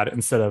is bad,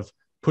 instead of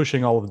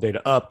pushing all of the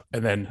data up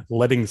and then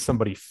letting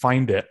somebody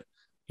find it,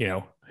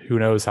 who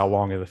knows how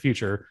long in the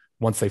future,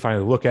 once they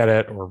finally look at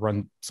it or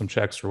run some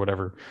checks or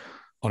whatever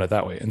on it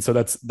that way. And so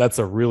that's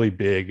a really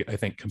big, I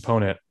think,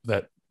 component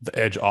that the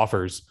Edge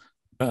offers,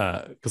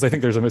 because I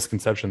think there's a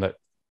misconception that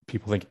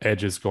people think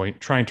Edge is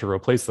trying to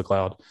replace the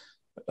cloud.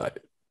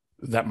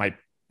 That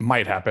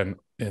might happen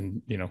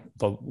in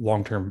the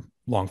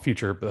long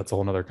future, but that's a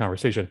whole nother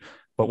conversation.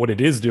 But what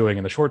it is doing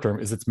in the short term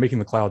is it's making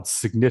the cloud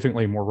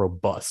significantly more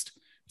robust.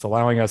 It's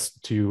allowing us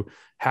to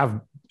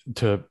have,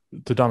 to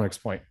Dominik's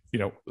point,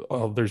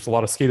 there's a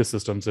lot of SCADA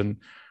systems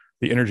in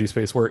the energy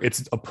space where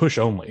it's a push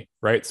only,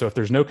 right? So if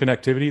there's no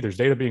connectivity, there's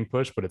data being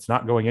pushed, but it's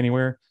not going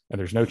anywhere, and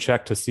there's no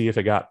check to see if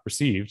it got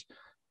received.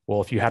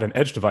 Well, if you had an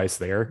edge device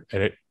there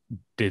and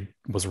it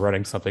was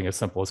running something as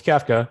simple as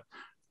Kafka,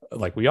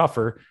 like we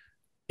offer,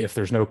 if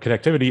there's no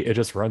connectivity, it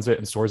just runs it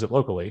and stores it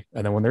locally.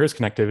 And then when there is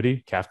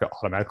connectivity, Kafka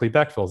automatically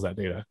backfills that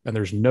data, and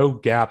there's no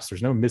gaps,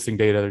 there's no missing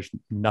data, there's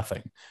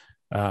nothing.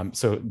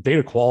 So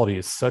data quality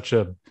is such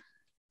a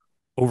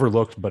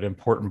overlooked but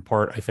important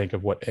part, I think,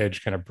 of what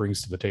Edge kind of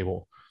brings to the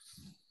table.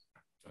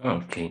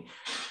 Okay,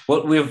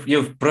 well,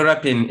 you've brought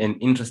up an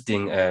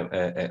interesting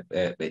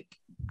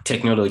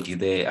technology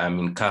there. I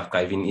mean,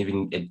 Kafka,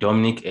 even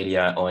Dominik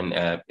earlier on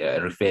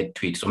referred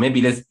to it. So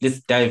maybe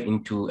let's dive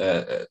into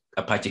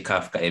Apache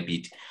Kafka a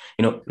bit.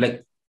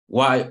 Like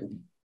why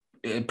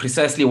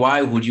precisely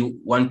why would you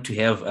want to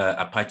have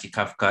Apache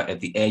Kafka at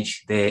the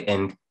edge there,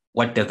 and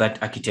what does that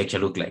architecture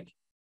look like?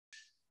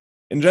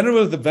 In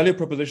general, the value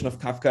proposition of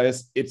Kafka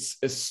is it's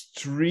a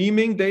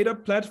streaming data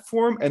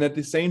platform and at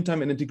the same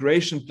time an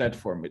integration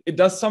platform. It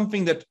does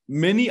something that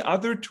many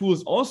other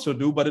tools also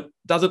do, but it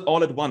does it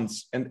all at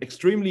once and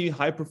extremely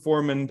high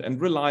performant and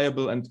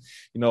reliable, and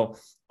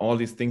all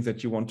these things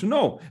that you want to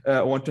know,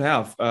 want to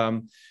have.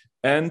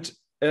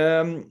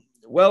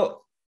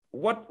 Well,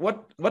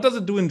 what does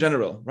it do in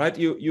general, right?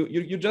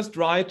 You just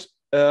write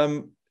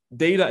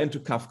data into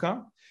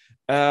Kafka.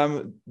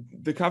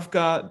 The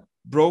Kafka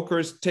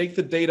brokers take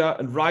the data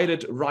and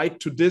write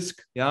to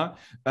disk, and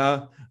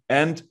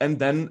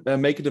then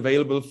make it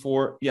available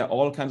for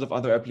all kinds of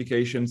other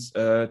applications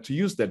to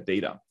use that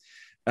data.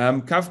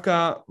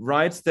 Kafka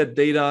writes that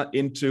data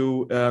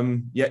into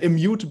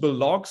immutable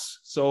logs,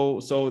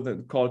 so they're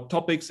called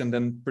topics and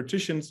then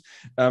partitions,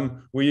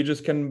 where you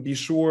just can be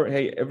sure,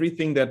 hey,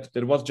 everything that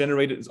was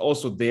generated is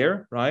also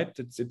there, right?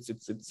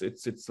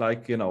 It's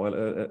like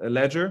a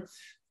ledger.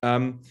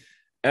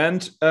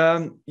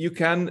 You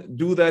can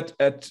do that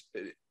at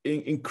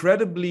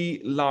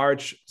incredibly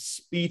large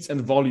speeds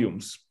and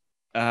volumes.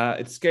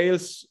 It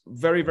scales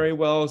very, very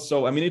well.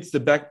 So, I mean, it's the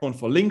backbone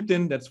for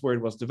LinkedIn. That's where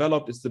it was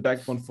developed. It's the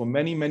backbone for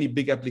many, many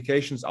big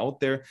applications out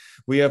there.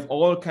 We have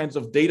all kinds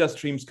of data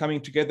streams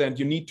coming together, and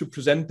you need to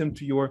present them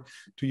to your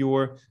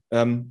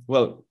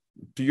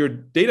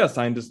data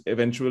scientist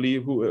eventually,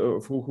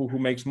 who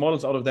makes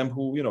models out of them,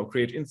 who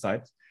create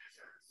insights.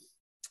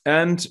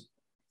 And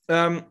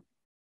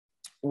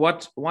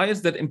why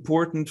is that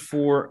important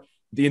for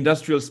the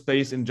industrial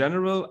space in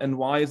general, and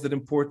why is that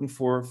important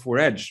for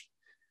Edge?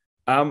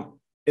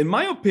 In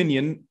my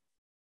opinion,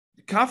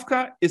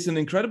 Kafka is an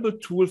incredible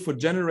tool for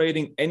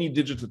generating any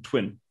digital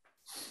twin.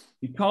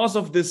 Because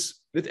of this,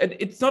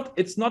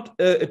 it's not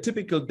a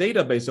typical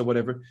database or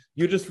whatever.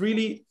 You just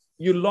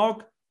you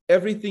log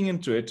everything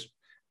into it,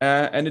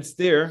 and it's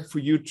there for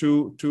you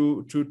to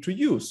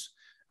use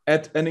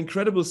at an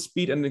incredible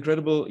speed and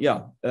incredible,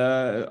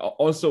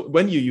 also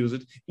when you use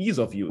it, ease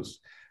of use.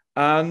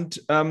 And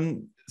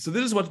so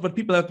this is what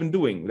people have been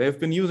doing. They've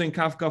been using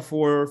Kafka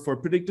for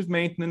predictive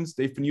maintenance.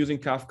 They've been using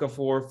Kafka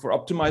for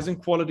optimizing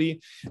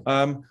quality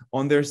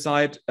on their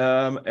side.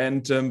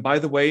 By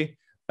the way,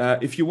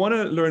 if you want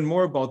to learn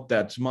more about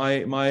that,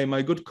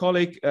 my good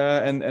colleague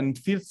and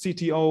field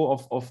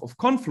CTO of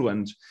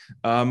Confluent,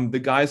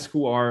 the guys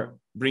who are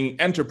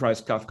bringing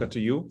enterprise Kafka to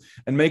you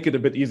and make it a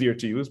bit easier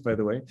to use, by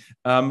the way,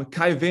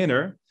 Kai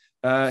Wehner,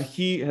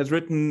 he has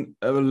written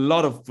a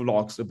lot of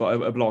blogs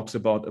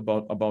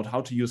about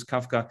how to use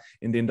Kafka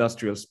in the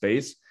industrial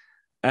space,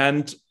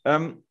 and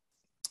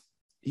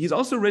he's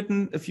also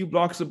written a few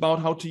blogs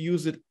about how to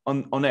use it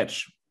on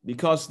Edge.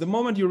 Because the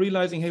moment you're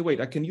realizing, hey,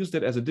 wait, I can use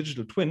that as a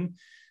digital twin,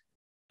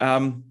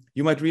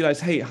 you might realize,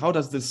 hey, how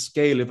does this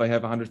scale if I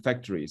have 100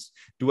 factories?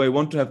 Do I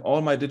want to have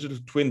all my digital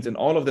twins and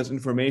all of this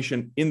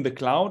information in the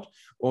cloud,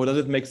 or does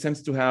it make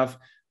sense to have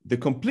the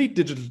complete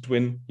digital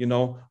twin,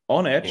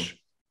 on Edge?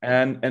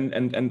 And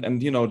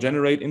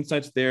generate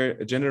insights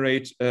there,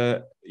 generate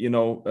value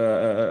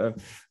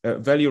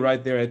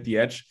right there at the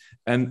edge,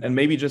 and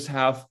maybe just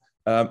have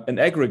an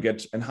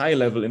aggregate and high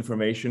level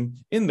information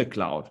in the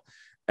cloud.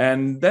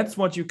 And that's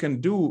what you can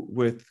do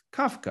with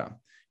Kafka.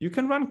 You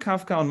can run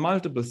Kafka on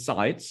multiple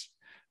sites,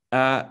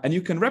 and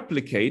you can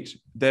replicate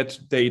that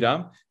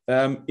data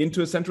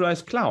into a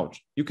centralized cloud.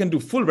 You can do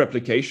full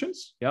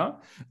replications,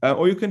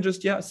 or you can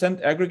just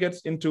send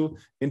aggregates into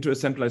a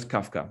centralized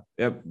Kafka.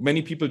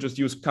 Many people just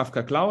use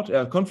Kafka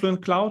Cloud,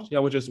 Confluent Cloud,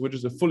 which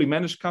is a fully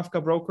managed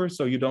Kafka broker.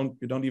 So you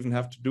don't even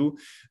have to do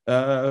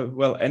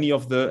any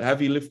of the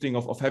heavy lifting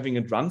of having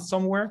it run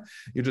somewhere.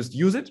 You just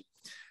use it.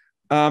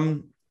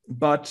 And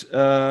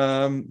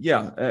on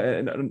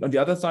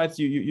the other side,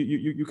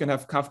 you can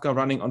have Kafka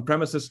running on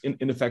premises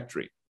in a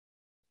factory.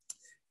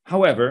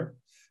 However,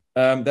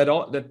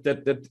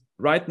 that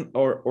right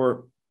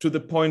or to the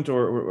point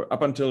or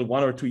up until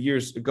 1 or 2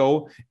 years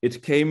ago,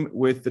 it came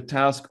with the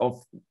task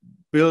of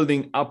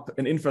building up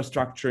an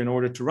infrastructure in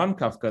order to run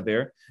Kafka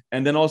there,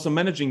 and then also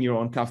managing your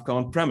own Kafka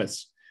on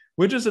premise,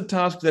 which is a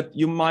task that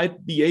you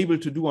might be able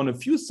to do on a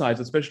few sites,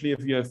 especially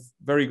if you have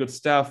very good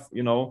staff,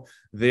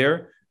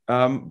 there.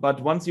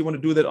 But once you want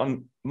to do that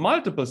on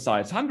multiple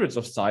sites, hundreds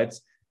of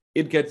sites,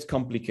 it gets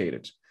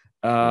complicated.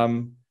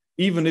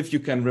 Even if you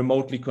can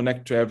remotely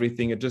connect to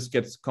everything, it just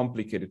gets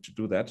complicated to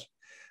do that.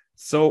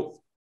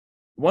 So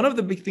one of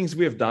the big things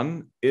we have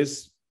done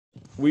is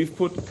we've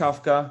put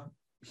Kafka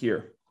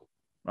here,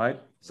 right?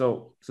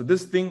 So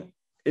this thing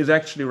is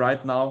actually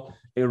right now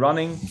a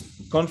running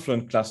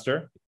Confluent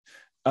cluster.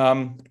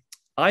 I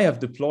have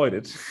deployed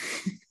it.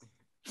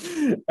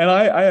 And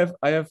I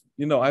have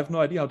no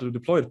idea how to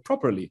deploy it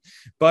properly,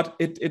 but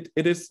it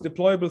is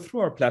deployable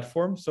through our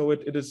platform. So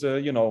it is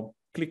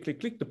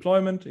click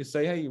deployment. You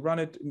say, hey, run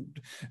it,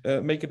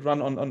 make it run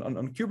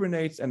on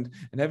Kubernetes and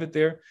have it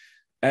there.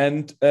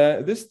 And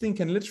this thing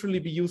can literally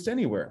be used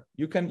anywhere.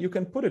 You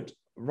can put it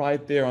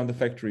right there on the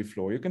factory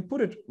floor. You can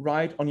put it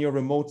right on your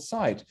remote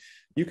site.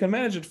 You can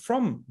manage it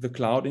from the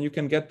cloud, and you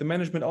can get the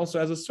management also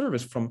as a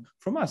service from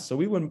us. So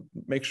we will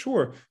make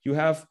sure you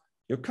have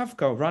your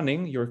Kafka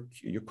running, your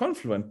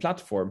Confluent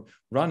platform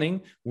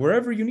running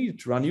wherever you need it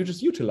to run. You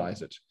just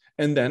utilize it.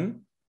 And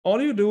then all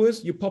you do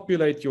is you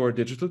populate your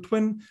digital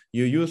twin,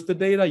 you use the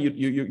data,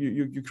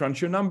 you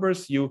crunch your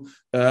numbers, you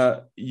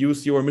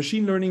use your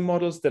machine learning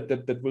models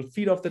that will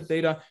feed off that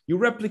data, you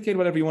replicate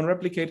whatever you want to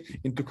replicate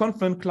into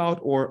Confluent Cloud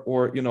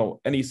or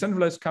any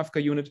centralized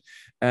Kafka unit,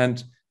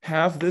 and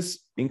have this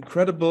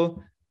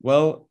incredible,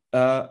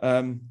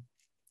 I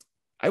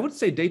would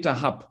say data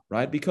hub,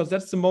 right? Because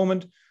that's the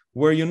moment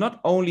where you not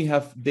only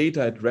have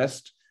data at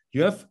rest,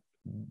 you have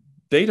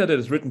data that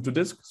is written to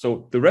disk.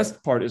 So the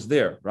rest part is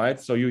there, right?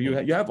 So you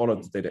have all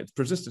of the data, it's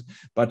persistent,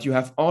 but you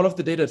have all of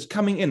the data that's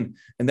coming in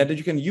and that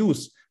you can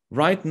use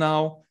right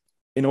now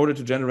in order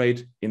to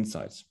generate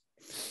insights.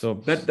 So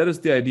that is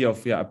the idea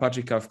of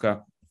Apache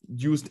Kafka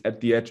used at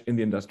the edge in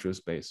the industrial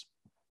space.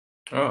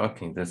 Oh,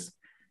 okay, that's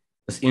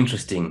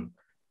interesting.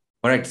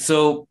 All right,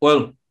 so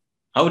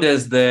how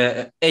does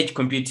the edge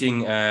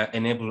computing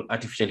enable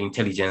artificial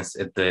intelligence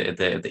at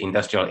the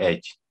industrial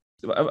edge?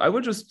 I will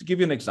just give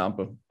you an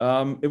example.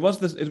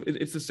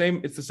 It's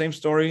the same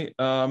story.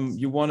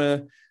 You want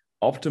to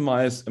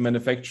optimize a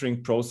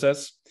manufacturing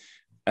process,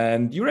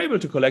 and you're able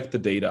to collect the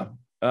data.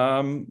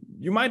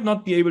 You might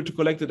not be able to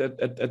collect it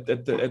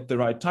at the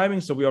right timing.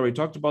 So we already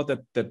talked about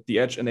that the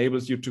edge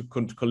enables you to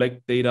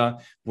collect data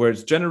where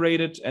it's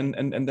generated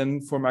and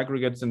then form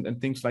aggregates and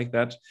things like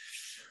that.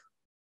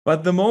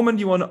 But the moment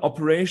you want to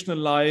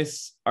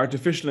operationalize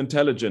artificial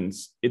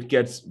intelligence, it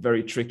gets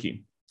very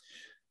tricky.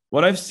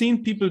 What I've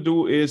seen people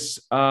do is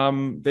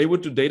they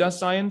would do data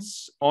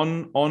science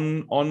on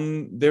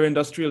their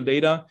industrial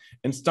data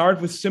and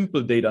start with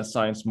simple data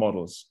science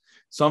models,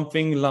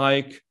 something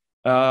like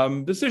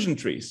decision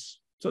trees.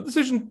 So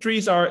decision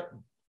trees are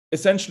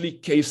essentially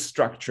case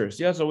structures.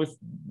 Yeah. So if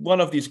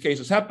one of these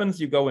cases happens,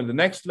 you go in the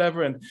next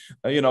level, and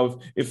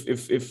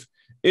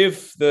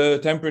if the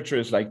temperature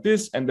is like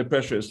this and the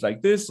pressure is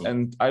like this,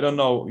 and I don't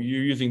know,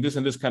 you're using this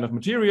and this kind of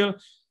material,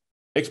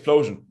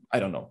 explosion, I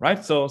don't know,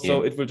 right? So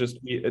it will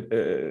just be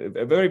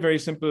a very, very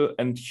simple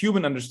and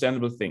human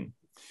understandable thing.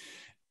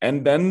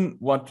 And then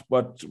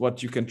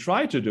what you can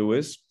try to do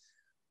is,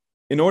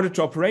 in order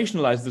to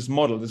operationalize this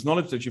model, this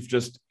knowledge that you've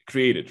just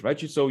created, right?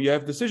 So you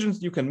have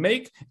decisions you can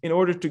make in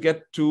order to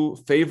get to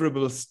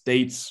favorable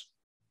states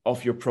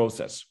of your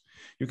process.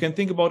 You can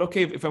think about,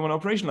 okay, if I want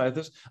to operationalize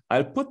this,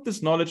 I'll put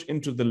this knowledge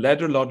into the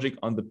ladder logic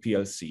on the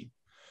PLC.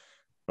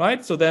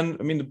 Right. So then,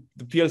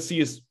 the PLC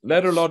is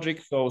ladder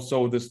logic.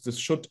 So this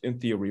should, in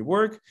theory,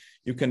 work.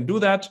 You can do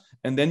that.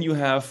 And then you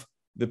have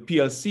the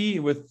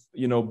PLC with,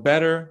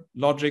 better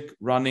logic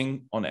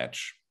running on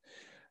edge.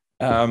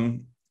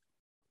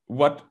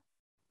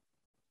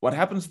 What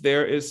happens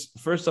there is,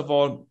 first of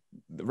all,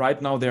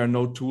 right now, there are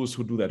no tools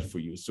who do that for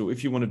you. So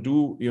if you want to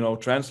do,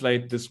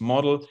 translate this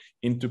model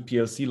into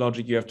PLC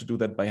logic, you have to do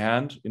that by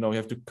hand. You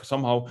have to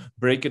somehow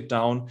break it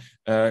down,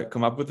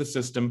 come up with a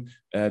system,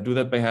 do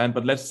that by hand.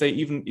 But let's say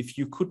even if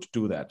you could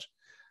do that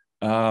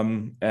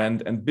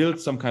and build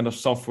some kind of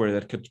software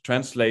that could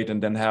translate and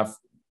then have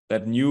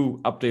that new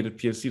updated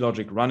PLC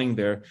logic running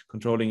there,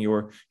 controlling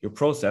your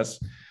process,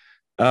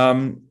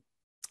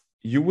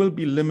 you will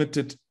be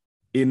limited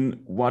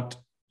in what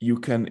you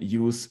can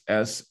use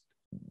as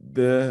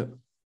the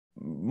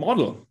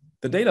model,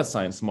 the data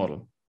science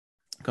model.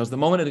 Because the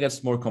moment it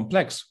gets more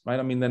complex, right?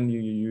 Then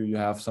you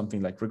have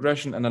something like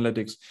regression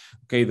analytics.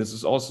 Okay, this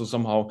is also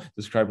somehow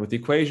described with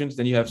equations.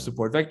 Then you have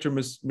support vector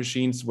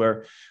machines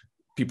where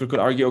people could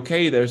argue,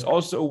 okay, there's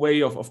also a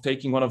way of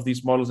taking one of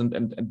these models and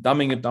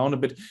dumbing it down a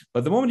bit.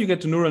 But the moment you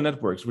get to neural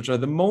networks, which are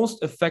the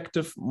most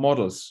effective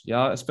models,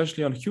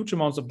 especially on huge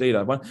amounts of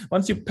data,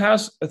 once you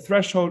pass a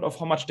threshold of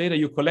how much data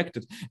you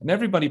collected, and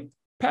everybody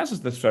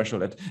passes this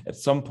threshold at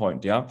some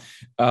point,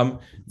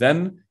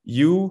 then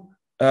you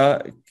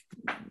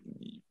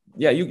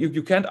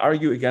can't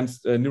argue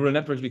against neural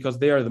networks, because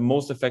they are the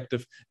most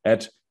effective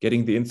at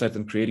getting the insights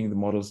and creating the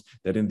models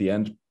that in the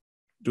end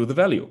do the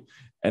value.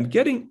 And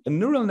getting a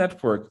neural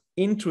network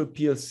into a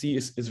PLC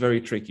is very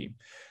tricky.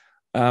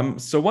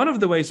 So one of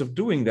the ways of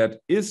doing that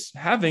is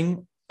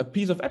having a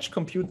piece of edge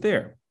compute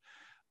there.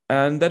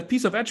 And that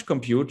piece of edge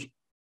compute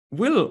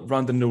will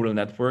run the neural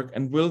network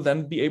and will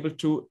then be able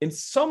to in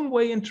some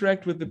way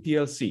interact with the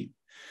PLC,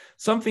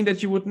 something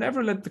that you would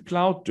never let the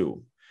cloud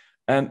do.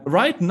 And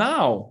right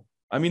now,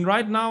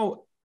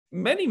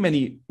 many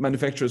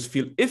manufacturers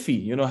feel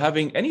iffy,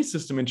 having any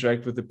system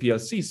interact with the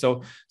PLC.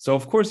 So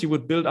of course you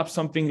would build up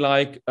something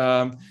like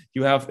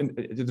you have,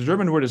 the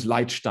German word is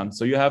Leitstand.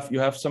 So you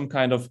have some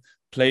kind of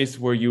place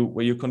where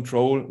you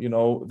control,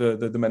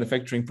 the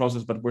manufacturing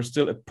process, but where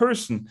still a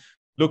person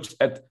looks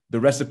at the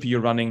recipe you're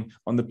running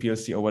on the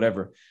PLC or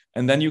whatever.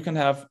 And then you can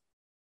have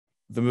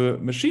the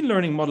machine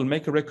learning model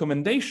make a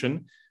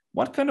recommendation,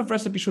 what kind of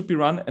recipe should be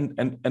run,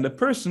 and a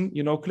person,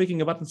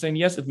 clicking a button saying,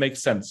 yes, it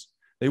makes sense.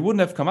 they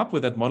wouldn't have come up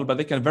with that model, but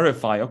they can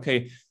verify,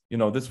 okay,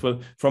 this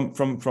will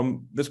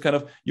from this kind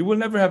of, you will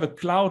never have a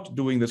cloud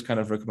doing this kind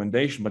of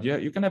recommendation, but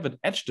you can have an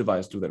edge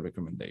device do that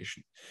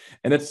recommendation.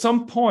 And at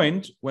some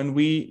point when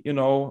we,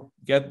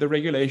 get the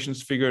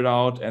regulations figured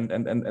out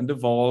and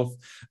evolve,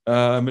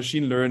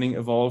 machine learning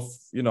evolve,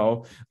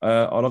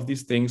 all of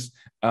these things,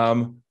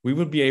 we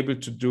will be able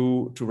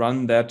to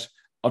run that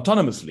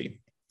autonomously.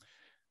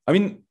 I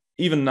mean,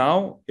 even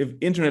now, if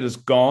internet is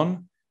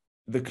gone,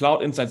 the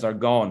cloud insights are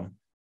gone,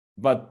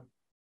 but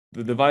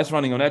the device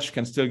running on edge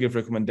can still give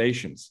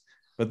recommendations.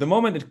 But the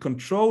moment it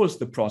controls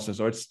the process,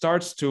 or it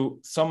starts to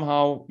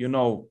somehow,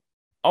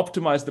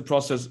 optimize the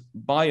process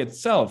by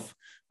itself,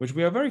 which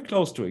we are very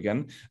close to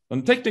again, on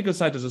the technical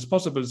side, as is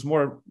possible, it's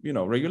more,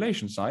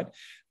 regulation side.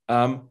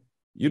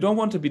 You don't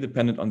want to be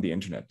dependent on the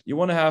internet. You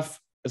want to have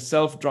a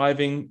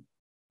self-driving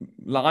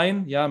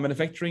line,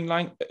 manufacturing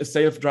line, a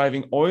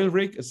self-driving oil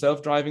rig, a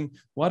self-driving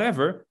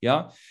whatever,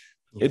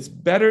 It's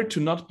better to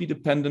not be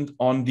dependent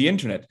on the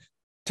internet.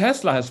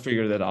 Tesla has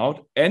figured that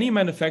out. Any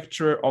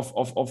manufacturer of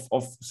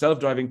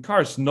self-driving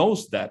cars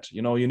knows that.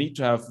 You need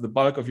to have the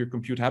bulk of your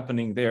compute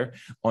happening there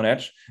on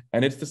edge,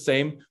 and it's the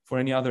same for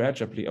any other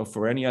edge or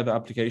for any other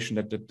application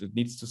that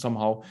needs to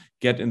somehow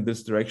get in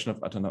this direction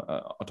of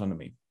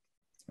autonomy.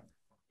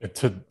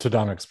 To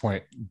Dominik's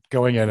point,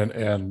 going in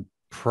and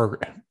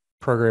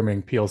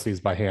programming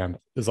PLCs by hand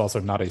is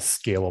also not a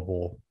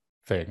scalable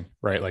thing,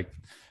 right? Like,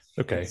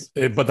 okay,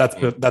 but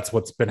that's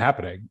what's been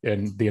happening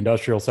in the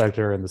industrial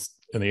sector and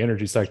in the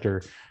energy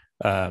sector.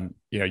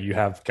 You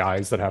have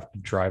guys that have to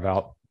drive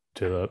out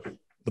to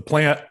the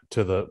plant,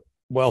 to the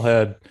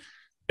wellhead,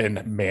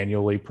 and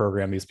manually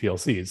program these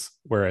PLCs.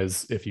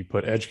 Whereas if you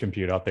put edge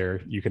compute out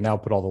there, you can now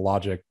put all the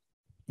logic.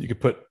 You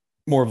could put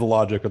more of the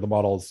logic of the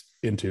models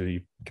into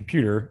the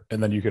computer,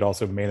 and then you could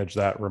also manage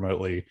that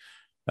remotely.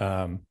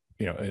 And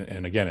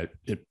again,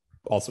 it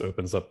also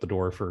opens up the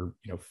door for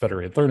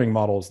federated learning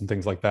models and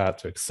things like that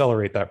to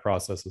accelerate that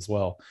process as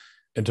well.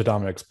 And to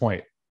Dominik's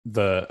point,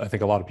 I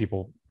think a lot of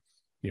people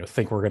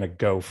think we're going to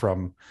go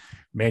from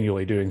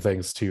manually doing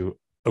things to,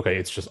 okay,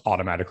 it's just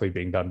automatically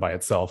being done by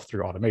itself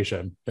through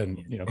automation.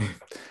 And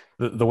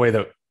the way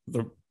that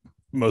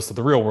most of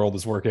the real world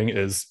is working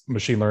is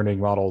machine learning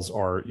models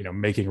are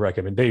making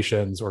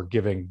recommendations or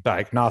giving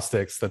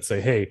diagnostics that say,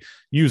 hey,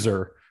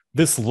 user,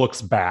 this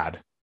looks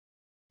bad.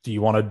 Do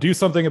you want to do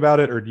something about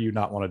it, or do you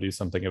not want to do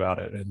something about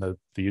it? And the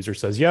user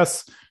says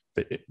yes,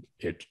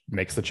 it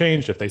makes the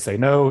change. If they say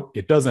no,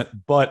 it doesn't.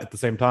 But at the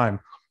same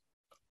time,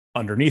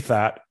 underneath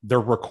that,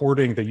 they're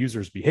recording the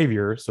user's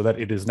behavior so that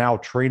it is now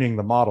training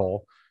the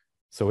model.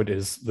 So it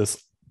is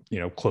this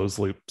closed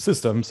loop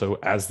system. So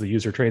as the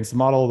user trains the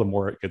model, the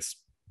more it gets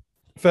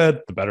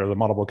fed, the better the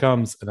model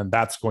becomes. And then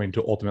that's going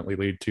to ultimately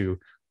lead to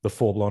the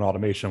full-blown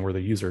automation where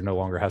the user no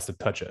longer has to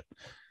touch it.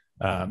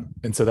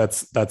 And so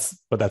that's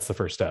the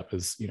first step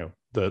is,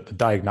 the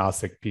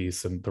diagnostic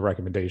piece and the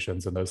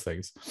recommendations and those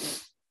things.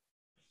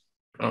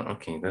 Oh,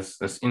 okay,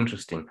 that's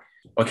interesting.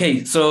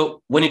 Okay,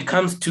 so when it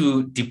comes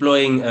to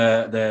deploying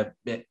the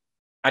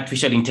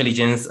artificial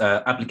intelligence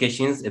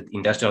applications at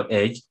industrial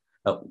edge,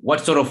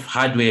 what sort of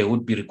hardware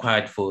would be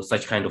required for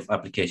such kind of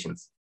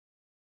applications?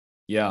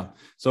 Yeah,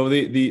 so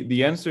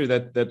the answer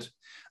that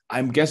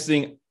I'm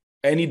guessing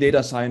any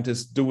data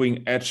scientist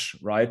doing edge,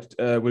 right,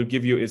 will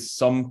give you is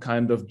some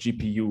kind of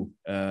GPU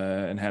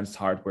enhanced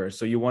hardware.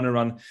 So you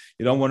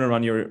don't want to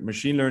run your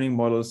machine learning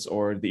models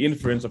or the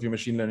inference of your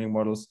machine learning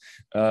models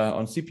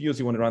on CPUs.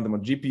 You want to run them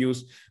on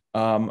GPUs.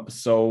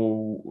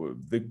 So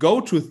the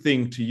go-to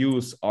thing to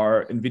use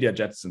are NVIDIA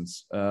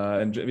Jetsons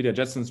and NVIDIA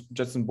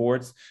Jetson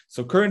boards.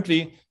 So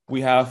currently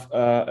we have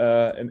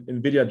an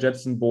NVIDIA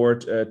Jetson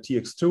board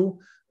TX2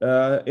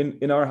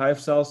 in our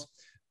Hivecells.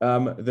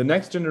 The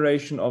next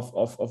generation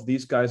of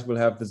these guys will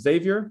have the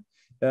Xavier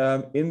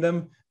in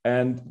them,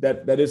 and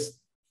that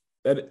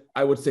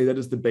I would say that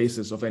is the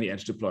basis of any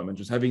edge deployment,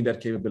 just having that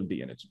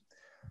capability in it.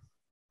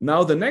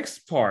 Now the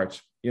next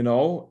part,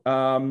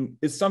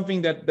 is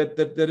something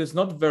that is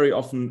not very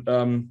often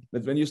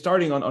that when you're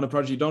starting on a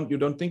project you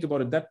don't think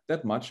about it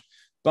that much,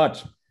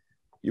 but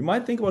you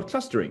might think about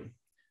clustering.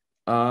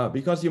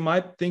 Because you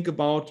might think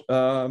about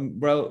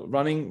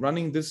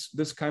running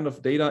this kind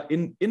of data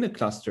in a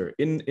cluster,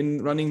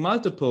 in running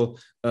multiple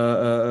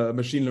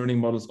machine learning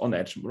models on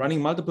edge,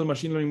 running multiple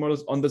machine learning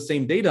models on the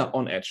same data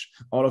on edge,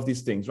 all of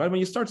these things, right? When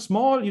you start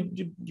small,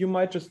 you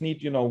might just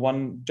need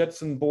one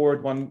Jetson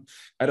board, one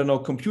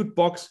compute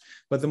box.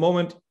 But the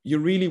moment you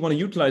really want to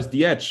utilize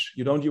the edge,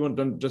 you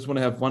don't just want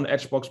to have one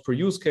edge box per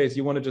use case.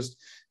 You want to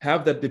just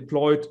have that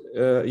deployed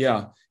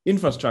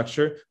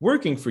infrastructure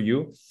working for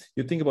you.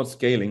 You think about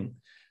scaling.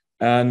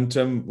 And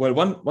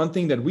one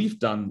thing that we've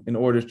done in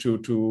order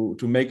to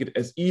make it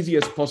as easy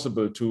as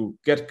possible to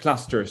get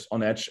clusters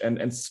on edge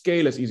and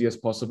scale as easy as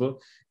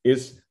possible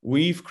is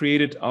we've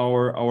created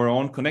our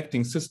own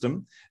connecting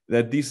system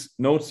that these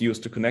nodes use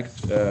to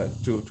connect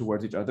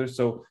towards each other.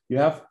 So you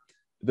have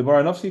the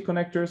Baranowski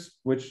connectors,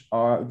 which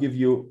give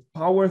you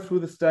power through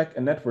the stack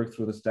and network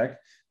through the stack.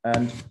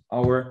 And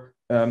our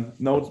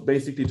nodes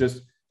basically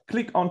just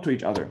click onto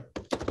each other.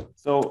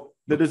 So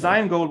the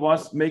design goal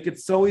was make it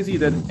so easy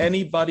that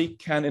anybody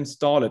can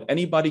install it.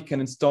 Anybody can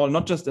install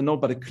not just a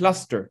node, but a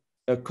cluster,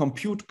 a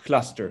compute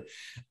cluster.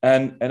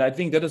 And I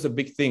think that is a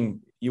big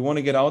thing. You want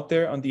to get out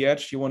there on the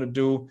edge. You want to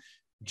do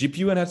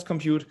GPU enhanced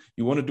compute.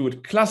 You want to do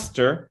it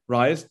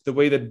cluster-rise, the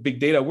way that big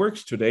data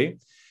works today.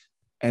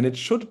 And it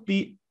should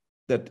be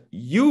that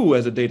you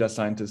as a data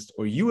scientist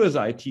or you as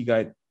an IT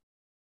guy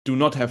do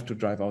not have to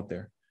drive out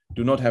there.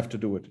 Do not have to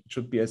do it. It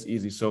should be as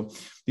easy. So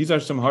these are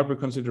some hardware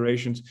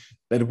considerations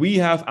that we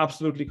have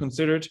absolutely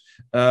considered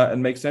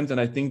and make sense.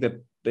 And I think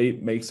that they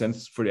make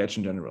sense for the edge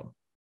in general.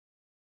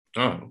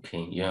 Oh,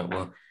 okay. Yeah,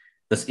 well,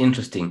 that's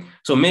interesting.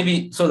 So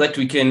maybe so that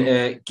we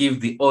can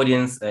give the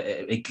audience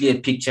a clear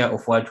picture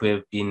of what we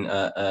have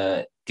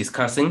been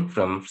discussing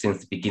since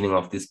the beginning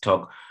of this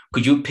talk,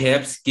 could you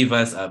perhaps give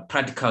us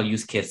practical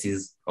use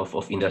cases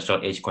of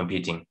industrial edge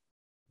computing?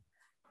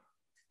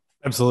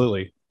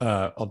 Absolutely.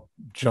 I'll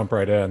jump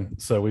right in.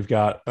 So we've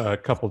got a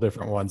couple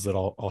different ones that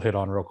I'll hit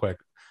on real quick.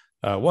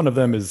 One of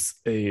them is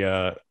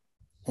a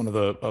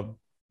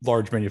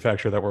large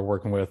manufacturer that we're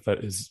working with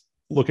that is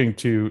looking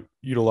to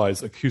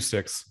utilize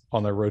acoustics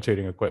on their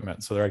rotating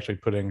equipment. So they're actually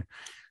putting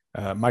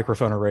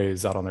microphone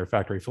arrays out on their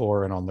factory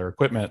floor and on their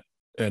equipment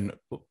and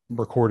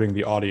recording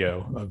the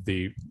audio of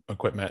the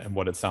equipment and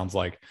what it sounds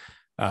like.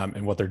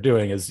 And what they're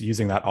doing is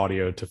using that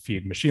audio to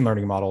feed machine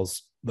learning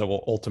models that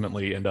will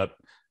ultimately end up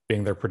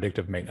being their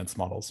predictive maintenance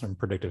models and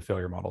predictive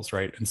failure models,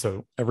 right? And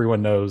so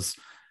everyone knows,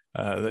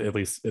 at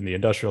least in the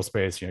industrial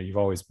space,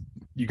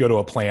 you go to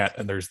a plant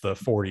and there's the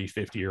 40,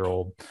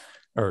 50-year-old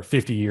or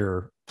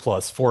 50-year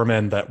plus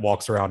foreman that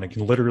walks around and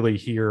can literally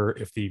hear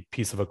if the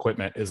piece of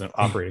equipment isn't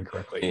operating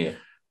correctly. Yeah.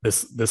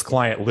 This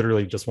client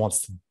literally just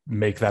wants to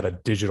make that a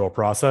digital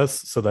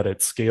process so that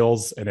it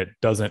scales and it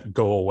doesn't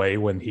go away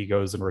when he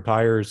goes and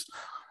retires,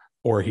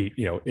 or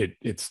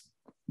it's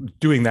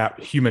doing that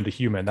human to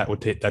human.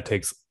 That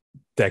takes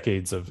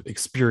decades of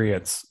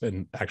experience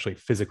and actually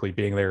physically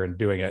being there and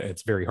doing it.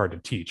 It's very hard to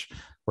teach.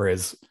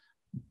 Whereas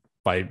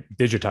by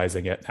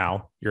digitizing it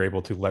now, you're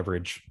able to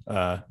leverage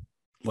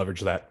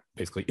that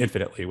basically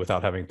infinitely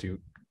without having to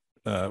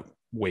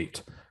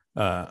wait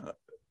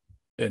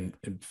and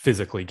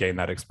physically gain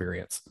that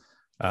experience.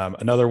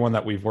 Another one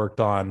that we've worked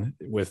on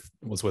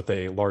was with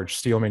a large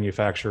steel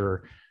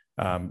manufacturer.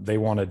 They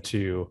wanted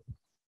to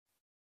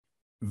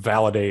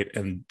validate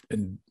and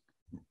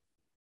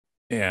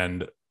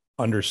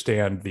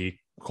understand the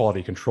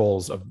quality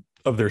controls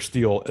of their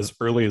steel as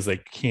early as they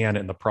can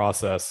in the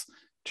process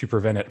to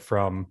prevent it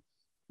from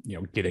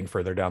getting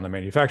further down the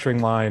manufacturing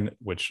line,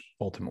 which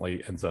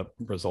ultimately ends up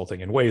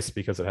resulting in waste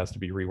because it has to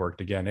be reworked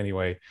again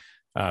anyway.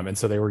 And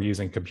so they were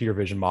using computer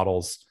vision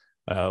models,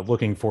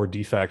 looking for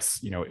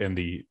defects, in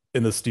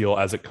the steel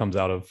as it comes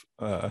out of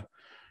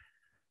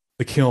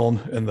the kiln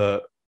and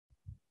the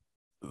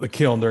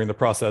kiln during the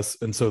process.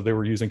 And so they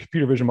were using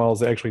computer vision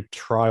models. They actually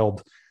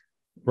trialed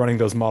running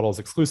those models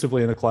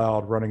exclusively in the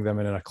cloud, running them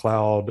in a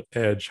cloud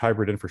edge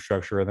hybrid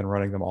infrastructure, and then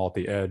running them all at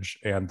the edge.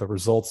 And the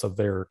results of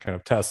their kind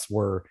of tests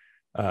were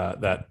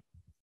that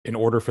in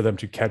order for them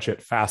to catch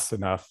it fast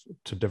enough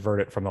to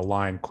divert it from the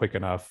line quick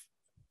enough,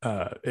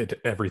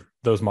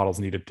 those models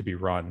needed to be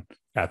run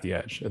at the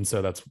edge. And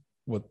so that's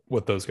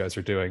what those guys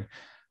are doing.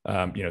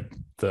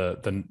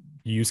 The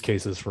use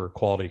cases for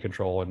quality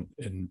control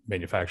in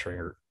manufacturing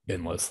are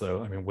endless,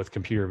 though. I mean, with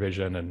computer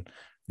vision and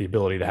the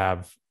ability to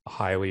have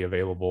highly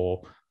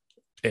available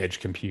edge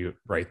compute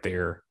right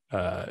there,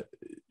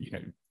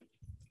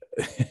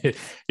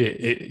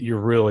 you're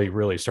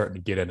really starting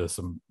to get into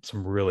some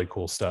really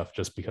cool stuff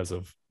just because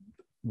of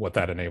what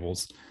that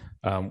enables.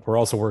 We're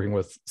also working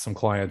with some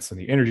clients in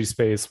the energy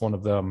space. One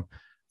of them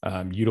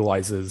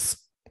utilizes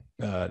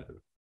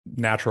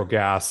natural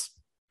gas,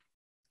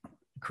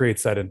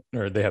 creates that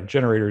or they have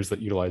generators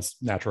that utilize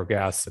natural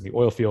gas in the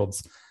oil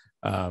fields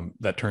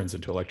that turns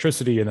into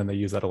electricity, and then they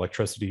use that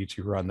electricity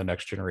to run the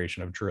next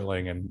generation of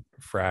drilling and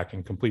frac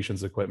and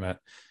completions equipment,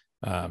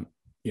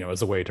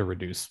 as a way to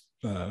reduce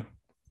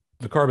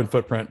the carbon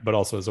footprint, but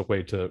also as a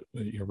way to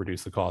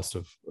reduce the cost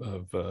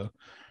of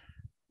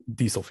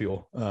diesel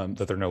fuel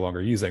that they're no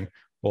longer using.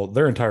 Well,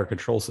 their entire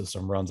control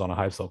system runs on a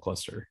Hivecell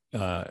cluster.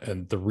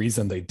 And the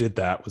reason they did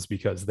that was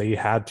because they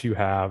had to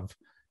have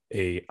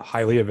a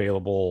highly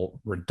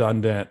available,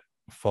 redundant,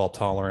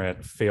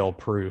 fault-tolerant,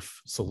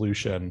 fail-proof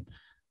solution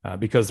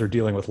because they're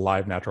dealing with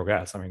live natural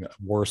gas. I mean, the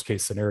worst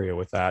case scenario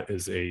with that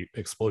is a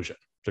explosion.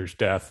 There's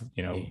death,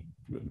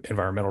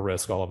 environmental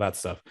risk, all of that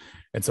stuff.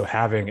 And so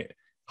having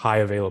high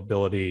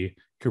availability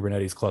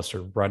Kubernetes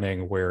cluster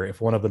running where if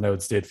one of the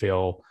nodes did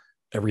fail,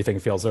 everything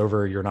fails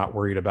over, you're not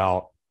worried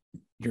about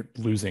you're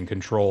losing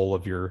control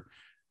of your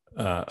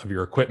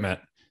equipment,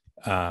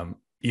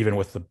 even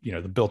with the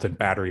built-in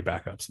battery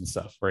backups and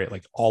stuff, right?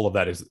 Like all of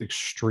that is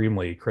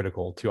extremely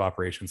critical to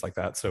operations like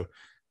that. So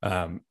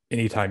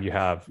anytime you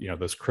have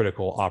those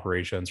critical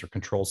operations or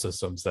control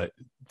systems that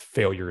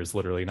failure is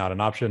literally not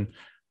an option,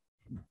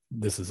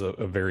 this is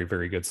a very,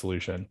 very good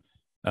solution.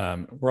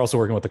 We're also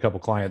working with a couple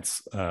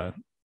clients,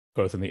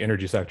 both in the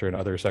energy sector and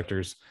other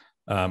sectors,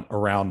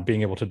 around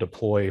being able to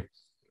deploy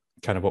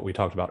kind of what we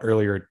talked about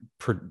earlier,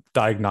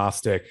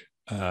 diagnostic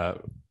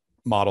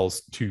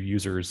models to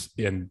users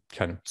in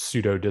kind of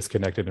pseudo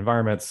disconnected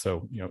environments.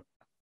 So,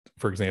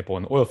 for example,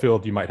 in the oil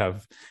field, you might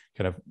have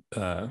kind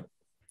of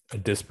a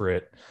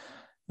disparate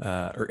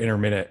or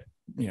intermittent,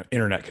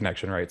 internet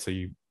connection, right? So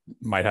you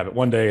might have it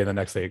one day and the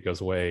next day it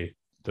goes away,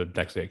 the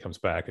next day it comes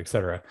back, et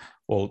cetera.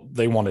 Well,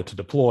 they wanted to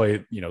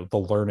deploy,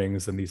 the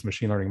learnings and these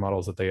machine learning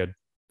models that they had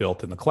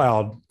built in the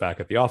cloud back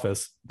at the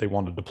office. They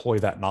want to deploy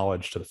that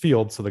knowledge to the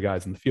field so the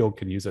guys in the field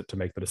can use it to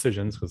make the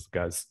decisions, because the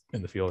guys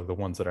in the field are the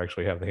ones that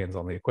actually have the hands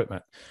on the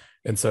equipment.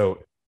 And so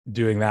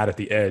doing that at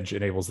the edge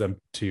enables them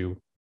to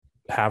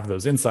have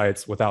those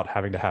insights without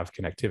having to have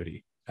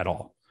connectivity at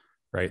all,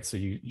 right? So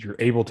you're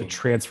able to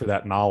transfer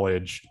that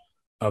knowledge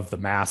of the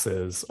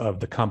masses,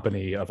 of the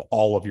company, of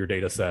all of your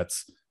data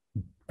sets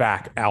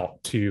back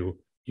out to,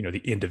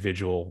 the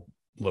individual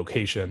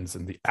locations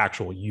and the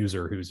actual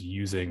user who's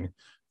using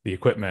the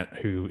equipment,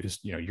 who is,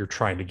 you're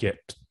trying to get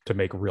to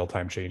make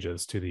real-time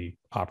changes to the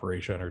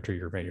operation or to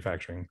your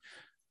manufacturing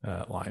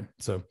line.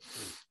 So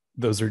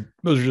those are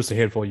just a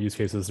handful of use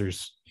cases.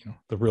 There's,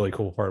 the really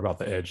cool part about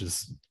the edge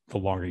is the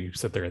longer you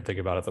sit there and think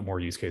about it, the more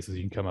use cases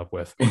you can come up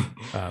with.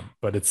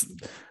 But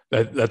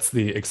that's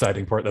the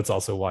exciting part. That's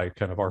also why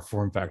kind of our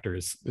form factor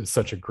is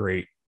such a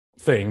great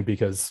thing,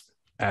 because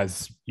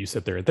as you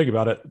sit there and think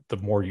about it, the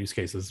more use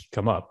cases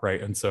come up,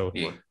 right? And so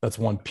that's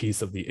one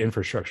piece of the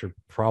infrastructure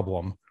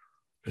problem,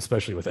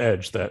 especially with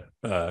edge, that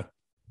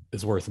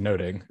is worth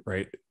noting,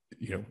 right?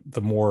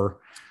 The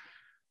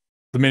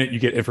minute you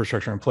get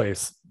infrastructure in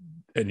place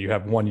and you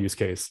have one use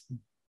case,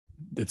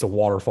 it's a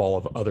waterfall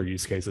of other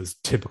use cases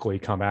typically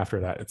come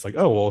after that. It's like,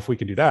 oh, well, if we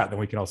can do that, then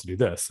we can also do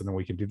this, and then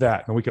we can do that,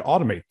 and then we can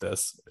automate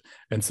this.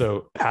 And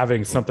so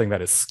having something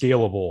that is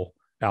scalable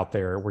out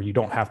there, where you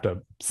don't have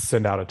to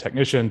send out a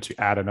technician to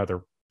add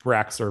another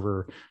rack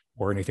server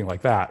or anything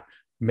like that,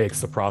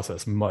 makes the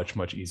process much,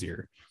 much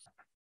easier.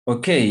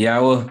 Okay, yeah,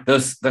 well,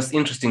 that's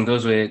interesting.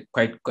 Those were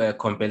quite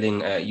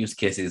compelling use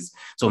cases.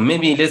 So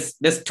maybe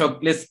let's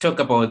talk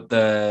about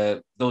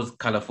those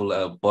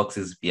colorful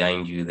boxes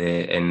behind you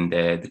there, and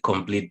the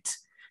complete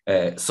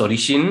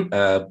solution.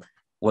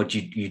 What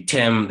you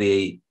term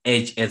the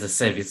edge as a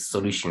service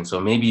solution. So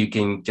maybe you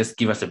can just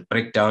give us a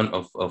breakdown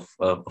of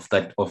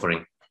that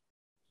offering.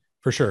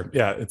 For sure,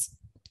 yeah.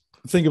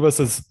 Think of us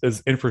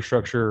as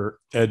infrastructure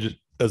edge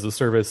as a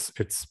service.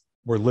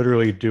 We're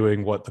literally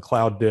doing what the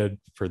cloud did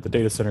for the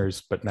data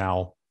centers, but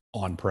now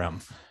on-prem.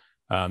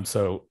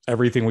 So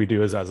everything we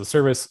do is as a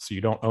service, so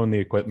you don't own the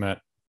equipment.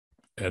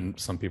 And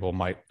some people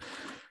might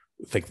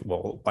think,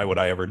 well, why would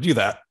I ever do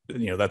that?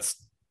 That's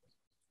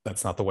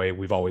not the way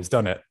we've always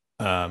done it.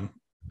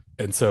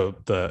 And so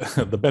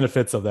the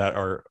benefits of that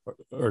are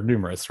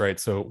numerous, right?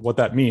 So what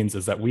that means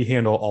is that we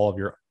handle all of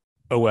your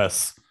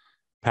OS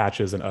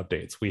patches and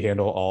updates. We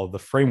handle all of the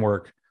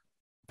framework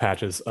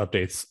patches,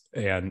 updates,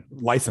 and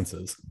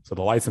licenses. So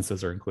the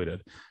licenses are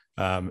included.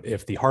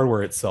 If the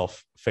hardware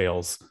itself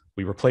fails,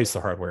 we replace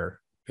the hardware.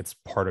 It's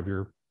part of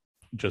your,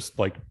 just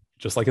like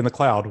in the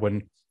cloud,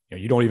 when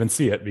you don't even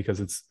see it because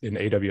it's in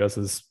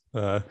AWS's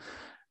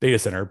data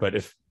center. But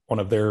if one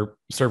of their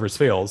servers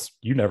fails,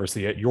 you never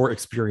see it. Your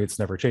experience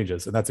never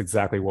changes, and that's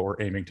exactly what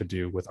we're aiming to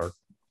do with our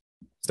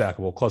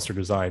stackable cluster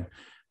design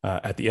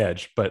at the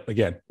edge. But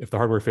again, if the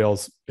hardware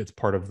fails, it's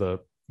part of the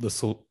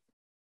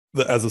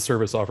as a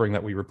service offering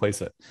that we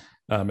replace it.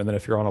 And then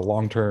if you're on a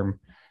long-term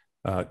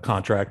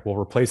contract, we'll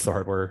replace the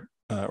hardware,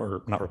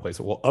 or not replace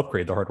it, we'll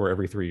upgrade the hardware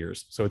every 3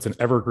 years. So it's an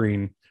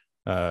evergreen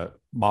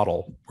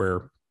model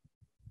where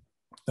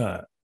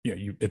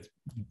it's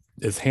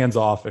as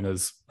hands-off and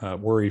as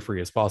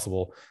worry-free as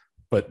possible.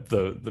 But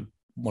the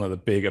one of the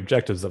big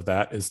objectives of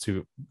that is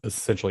to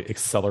essentially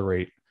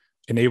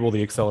enable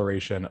the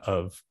acceleration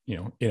of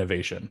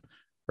innovation,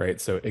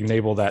 right? So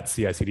enable that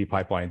CI/CD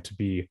pipeline to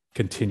be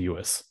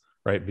continuous,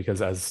 right?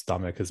 Because as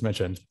Dominik has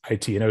mentioned,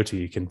 IT and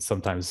OT can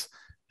sometimes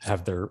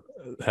have their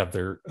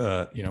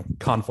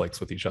conflicts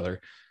with each other.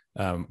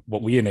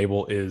 What we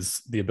enable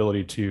is the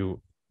ability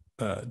to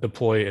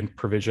deploy and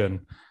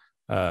provision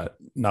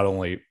not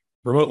only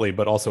remotely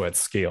but also at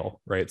scale,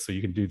 right? So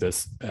you can do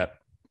this at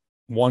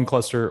one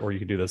cluster, or you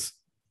can do this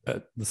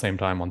at the same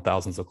time on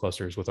thousands of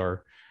clusters with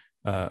our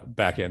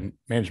backend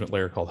management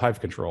layer called Hive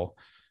Control.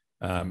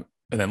 And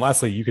then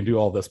lastly, you can do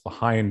all this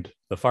behind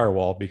the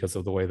firewall because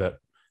of the way that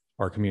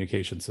our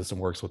communication system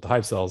works with the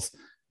Hivecells.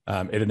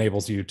 It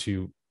enables you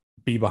to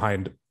be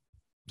behind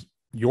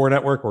your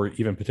network or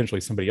even potentially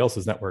somebody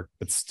else's network,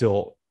 but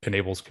still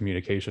enables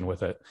communication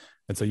with it.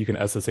 And so you can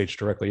SSH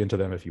directly into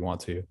them if you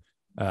want to.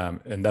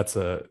 And that's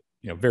a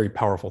very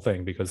powerful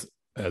thing, because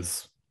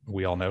as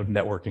we all know,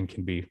 networking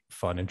can be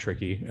fun and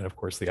tricky. And of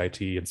course, the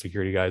IT and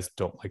security guys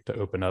don't like to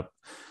open up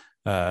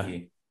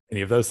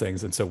any of those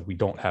things. And so we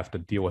don't have to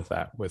deal with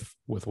that with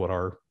what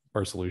our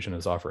solution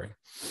is offering.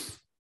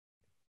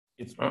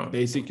 It's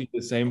basically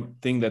the same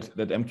thing that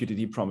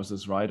MQTT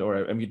promises, right?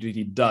 Or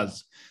MQTT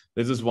does.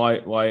 This is why,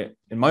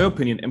 in my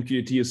opinion,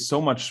 MQTT is so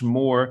much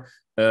more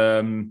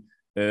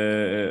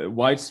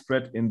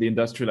widespread in the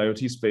industrial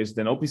IoT space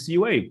than OPC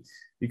UA.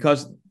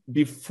 because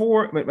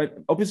before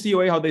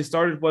OpenCOA, how they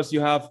started was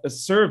you have a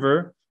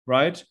server,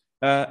 right?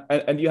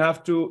 And you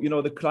have to,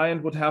 the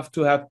client would have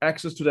to have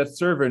access to that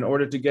server in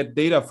order to get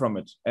data from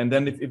it. And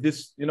then if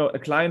this, a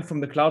client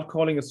from the cloud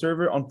calling a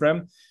server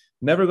on-prem,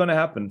 never going to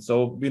happen.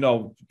 So,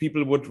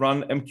 people would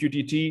run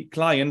MQTT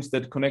clients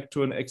that connect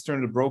to an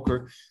external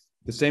broker.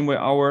 The same way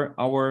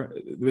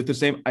with the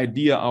same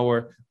idea,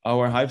 our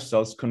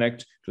Hivecells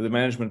connect to the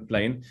management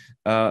plane.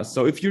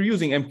 So if you're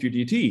using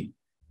MQTT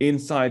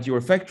inside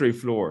your factory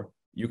floor,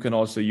 you can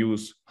also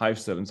use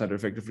Hivecell inside your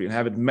factory floor and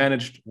have it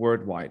managed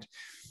worldwide.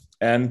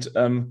 And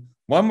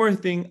one more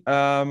thing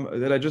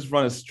that I just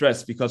want to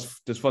stress, because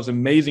this was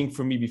amazing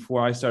for me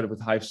before I started with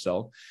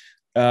Hivecell.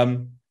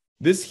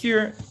 This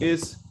here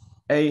is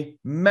a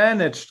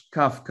managed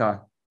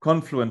Kafka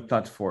Confluent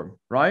platform,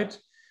 right?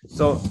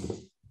 So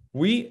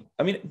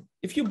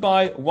if you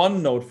buy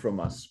one node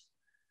from us,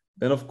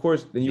 then of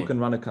course, then you can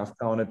run a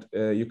Kafka on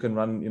it. You can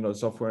run,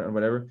 software and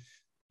whatever.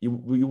 You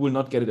will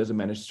not get it as a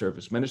managed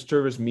service. Managed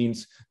service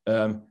means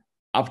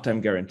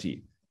uptime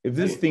guarantee. If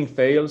this thing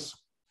fails,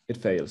 it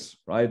fails,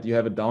 right? You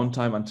have a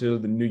downtime until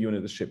the new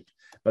unit is shipped.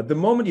 But the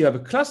moment you have a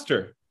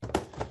cluster,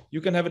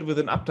 you can have it with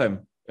an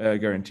uptime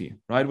guarantee,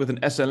 right? With an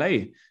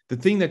SLA. The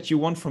thing that you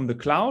want from the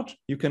cloud,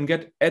 you can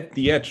get at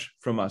the edge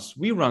from us.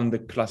 We run the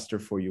cluster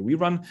for you. We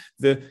run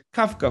the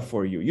Kafka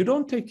for you. You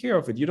don't take care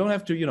of it. You don't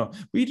have to,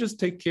 we just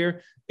take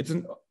care. It's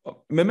a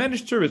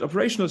managed service,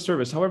 operational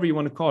service, however you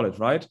want to call it,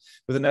 right?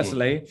 With an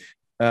SLA.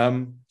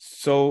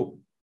 So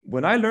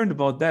when I learned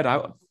about that,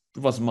 it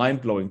was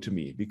mind-blowing to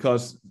me,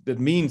 because that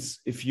means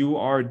if you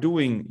are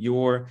doing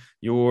your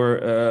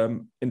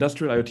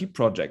industrial IoT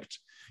project,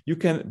 you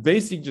can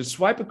basically just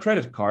swipe a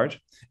credit card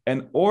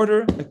and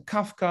order a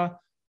Kafka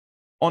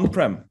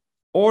on-prem,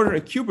 order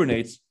a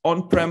Kubernetes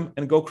on-prem,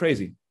 and go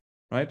crazy,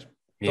 right?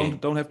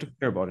 Don't have to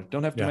care about it.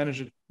 Don't have to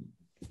manage it.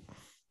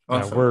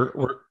 Awesome.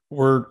 Yeah,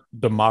 we're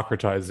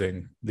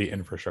democratizing the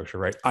infrastructure,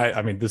 right? I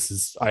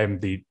am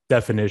the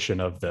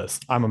definition of this.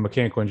 I'm a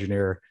mechanical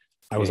engineer.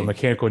 I was a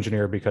mechanical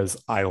engineer because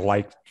I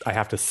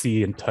have to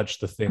see and touch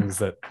the things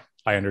that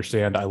I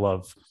understand. I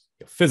love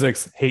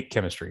physics, hate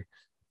chemistry,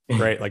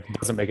 right? Like, it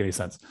doesn't make any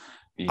sense.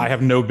 I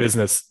have no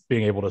business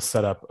being able to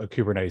set up a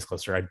Kubernetes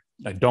cluster.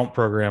 I don't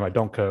program, I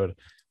don't code.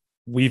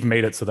 We've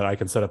made it so that I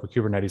can set up a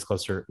Kubernetes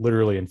cluster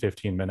literally in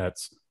 15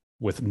 minutes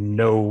with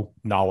no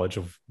knowledge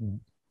of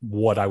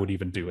what I would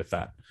even do with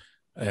that.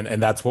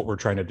 And that's what we're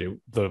trying to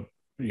do.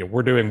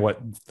 We're doing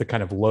what the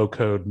kind of low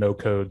code, no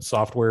code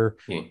software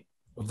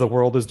of the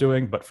world is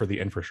doing, but for the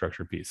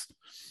infrastructure piece.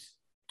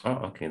 Oh,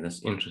 okay,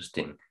 that's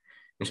interesting.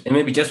 And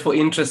maybe just for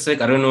interest's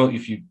sake, I don't know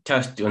if you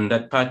touched on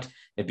that part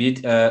a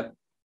bit.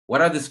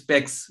 What are the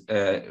specs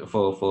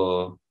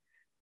for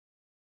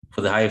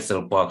the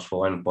Hivecell box, for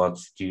one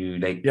box? Do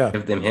you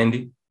have them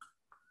handy?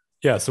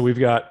 Yeah, so we've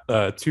got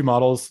two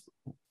models.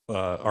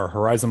 Our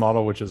Horizon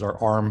model, which is our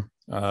ARM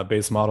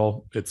base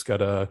model. It's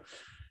got a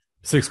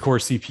 6-core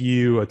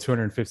CPU, a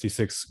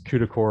 256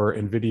 CUDA core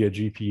NVIDIA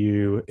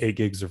GPU, 8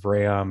 gigs of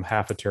RAM,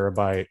 half a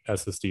terabyte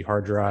SSD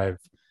hard drive,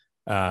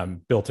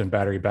 built-in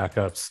battery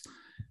backups.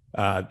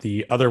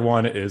 The other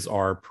one is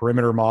our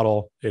perimeter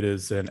model. It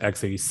is an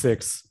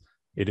x86.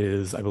 It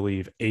is, I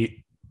believe,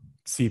 8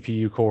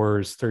 CPU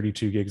cores,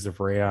 32 gigs of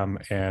RAM,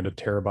 and a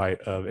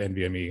terabyte of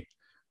NVMe.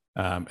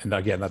 And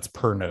again, that's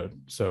per node.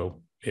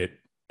 So it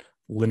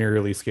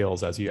linearly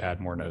scales as you add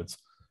more nodes.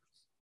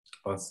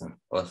 Awesome.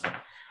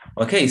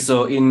 Okay,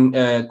 so in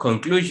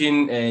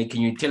conclusion,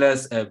 can you tell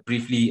us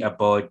briefly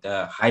about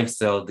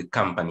Hivecell, the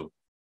company?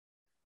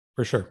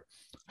 For sure.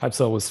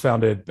 Hivecell was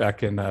founded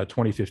back in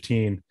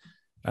 2015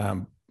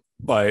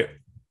 by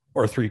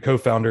our 3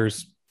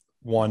 co-founders.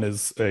 One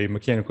is a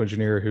mechanical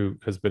engineer who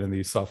has been in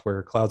the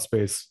software cloud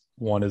space.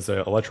 One is an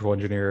electrical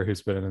engineer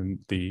who's been in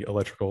the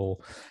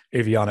electrical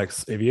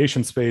avionics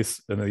aviation space.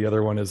 And the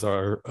other one is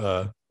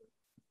our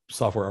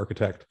software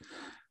architect.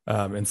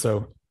 And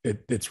so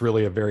it's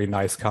really a very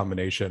nice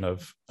combination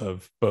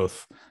of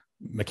both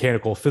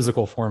mechanical,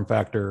 physical form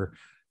factor,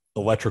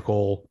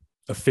 electrical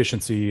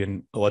efficiency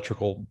and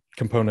electrical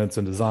components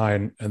and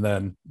design, and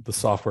then the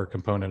software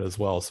component as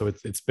well. So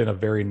it's been a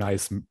very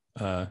nice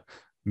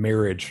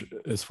marriage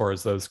as far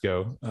as those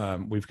go.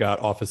 We've got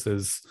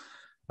offices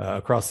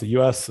across the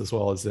US as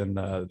well as in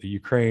the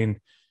Ukraine.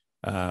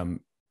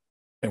 And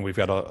we've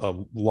got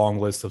a long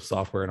list of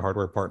software and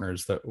hardware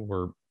partners that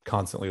we're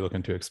constantly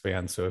looking to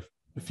expand. So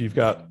if you've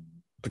got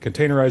a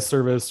containerized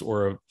service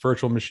or a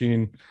virtual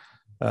machine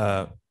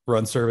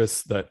run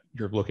service that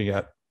you're looking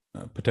at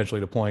potentially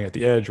deploying at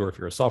the edge, or if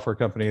you're a software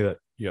company that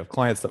you have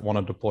clients that want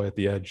to deploy at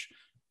the edge,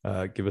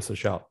 give us a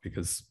shout,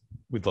 because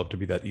we'd love to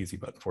be that easy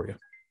button for you.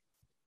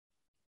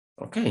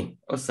 Okay,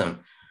 awesome.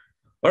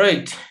 All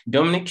right,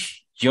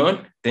 Dominik,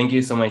 John, thank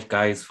you so much,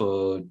 guys,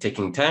 for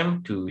taking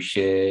time to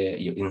share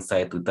your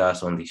insight with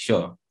us on the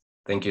show.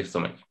 Thank you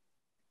so much.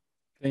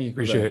 Thank you.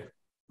 Appreciate it.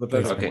 The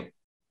pleasure. Okay,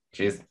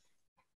 cheers.